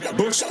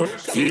 Bush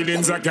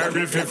feelings I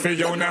carry for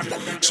Fiona.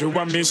 She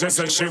want me, she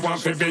said she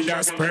want to be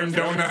a sperm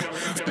donor.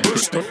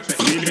 Bush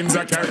feelings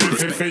I carry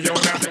for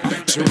Fiona.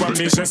 She want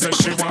me, she said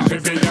she want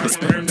to be a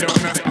sperm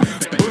donor.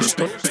 Bush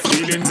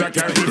feelings I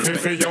carry for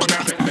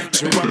Fiona.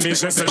 She want me,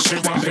 she said she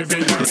want to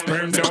be a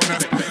sperm donor.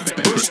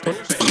 Bush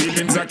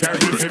feelings I carry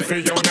for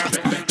Fiona.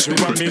 She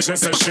want me, she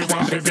said she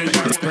want to be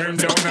a sperm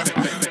donor.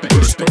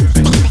 Bush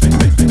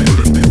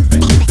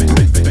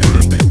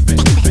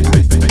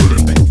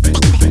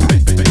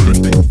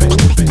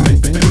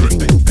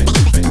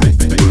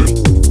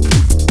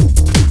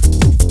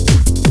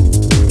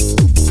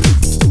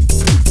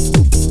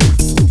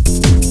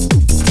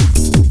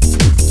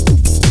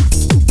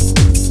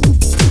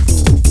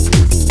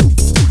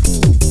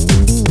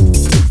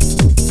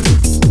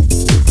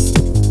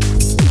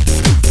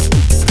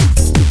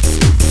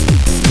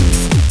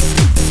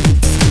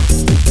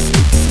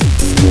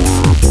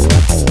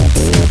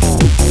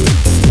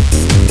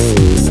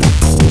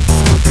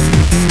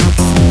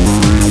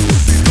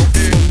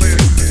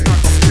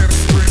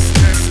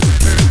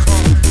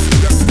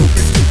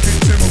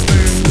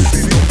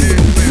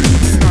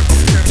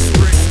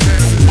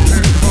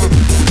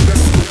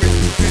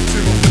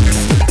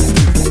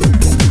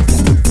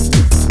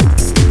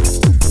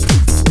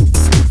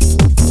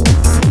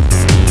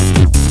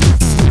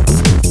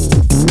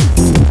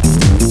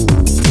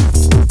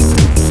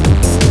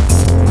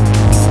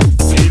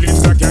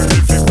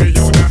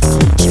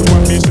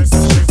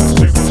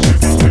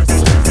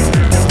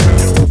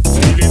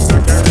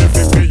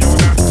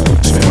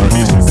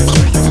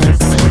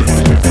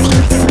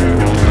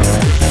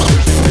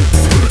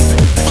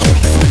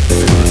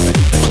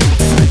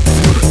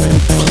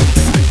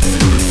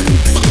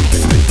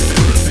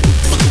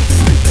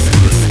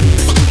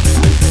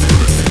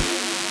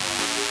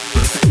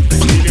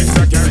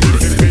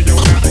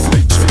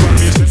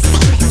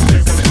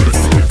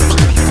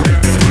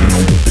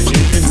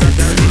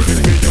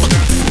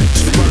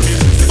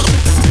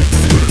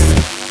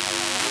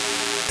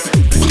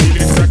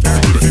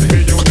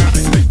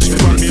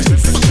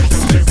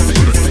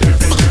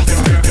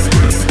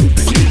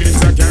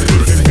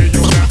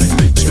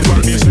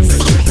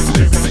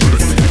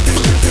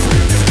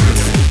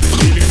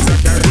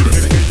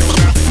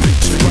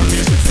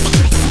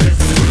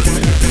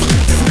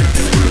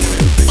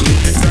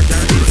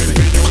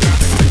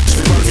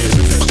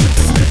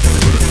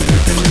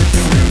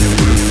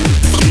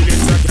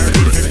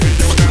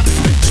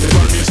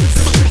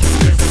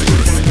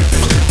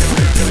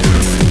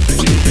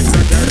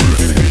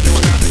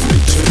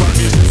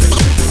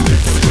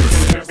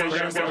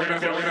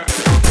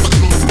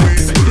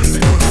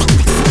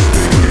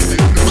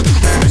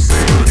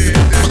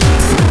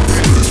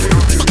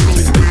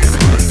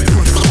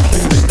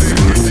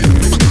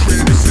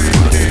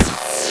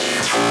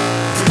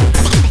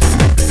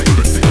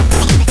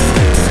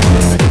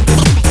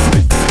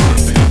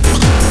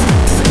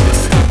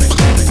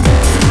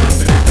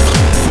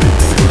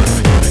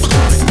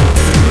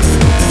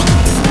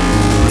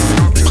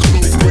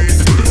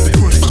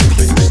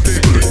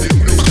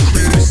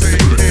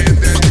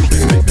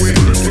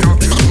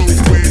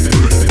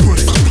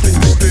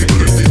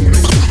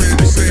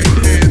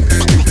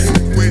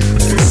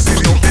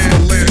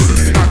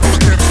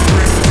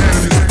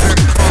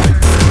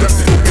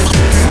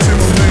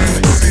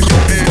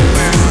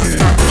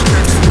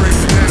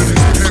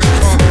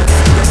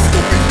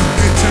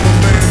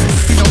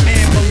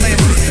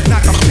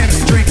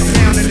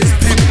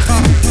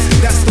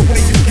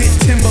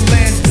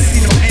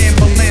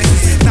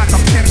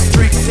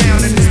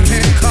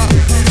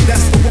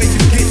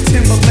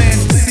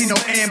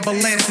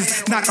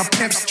knock a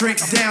pimp's drink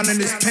down in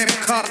his pimp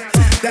cup.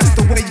 That's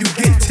the way you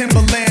get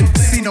Timberland,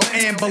 see no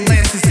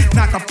ambulances.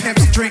 Knock a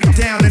pimp's drink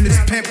down in his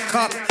pimp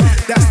cup.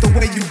 That's the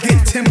way you get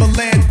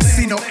Timberland,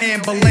 see no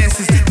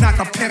ambulances. Knock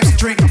a pimp's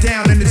drink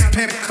down in his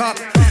pimp cup.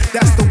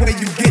 That's the way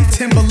you get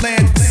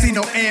Timberland, see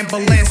no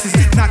ambulances.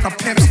 Knock a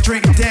pimp's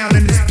drink down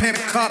in his pimp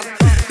cup.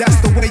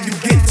 That's the way you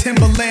get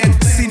Timberland,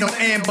 see no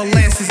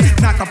ambulances.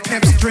 Knock a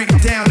pimp's drink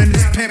down in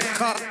his pimp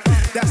cup.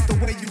 That's the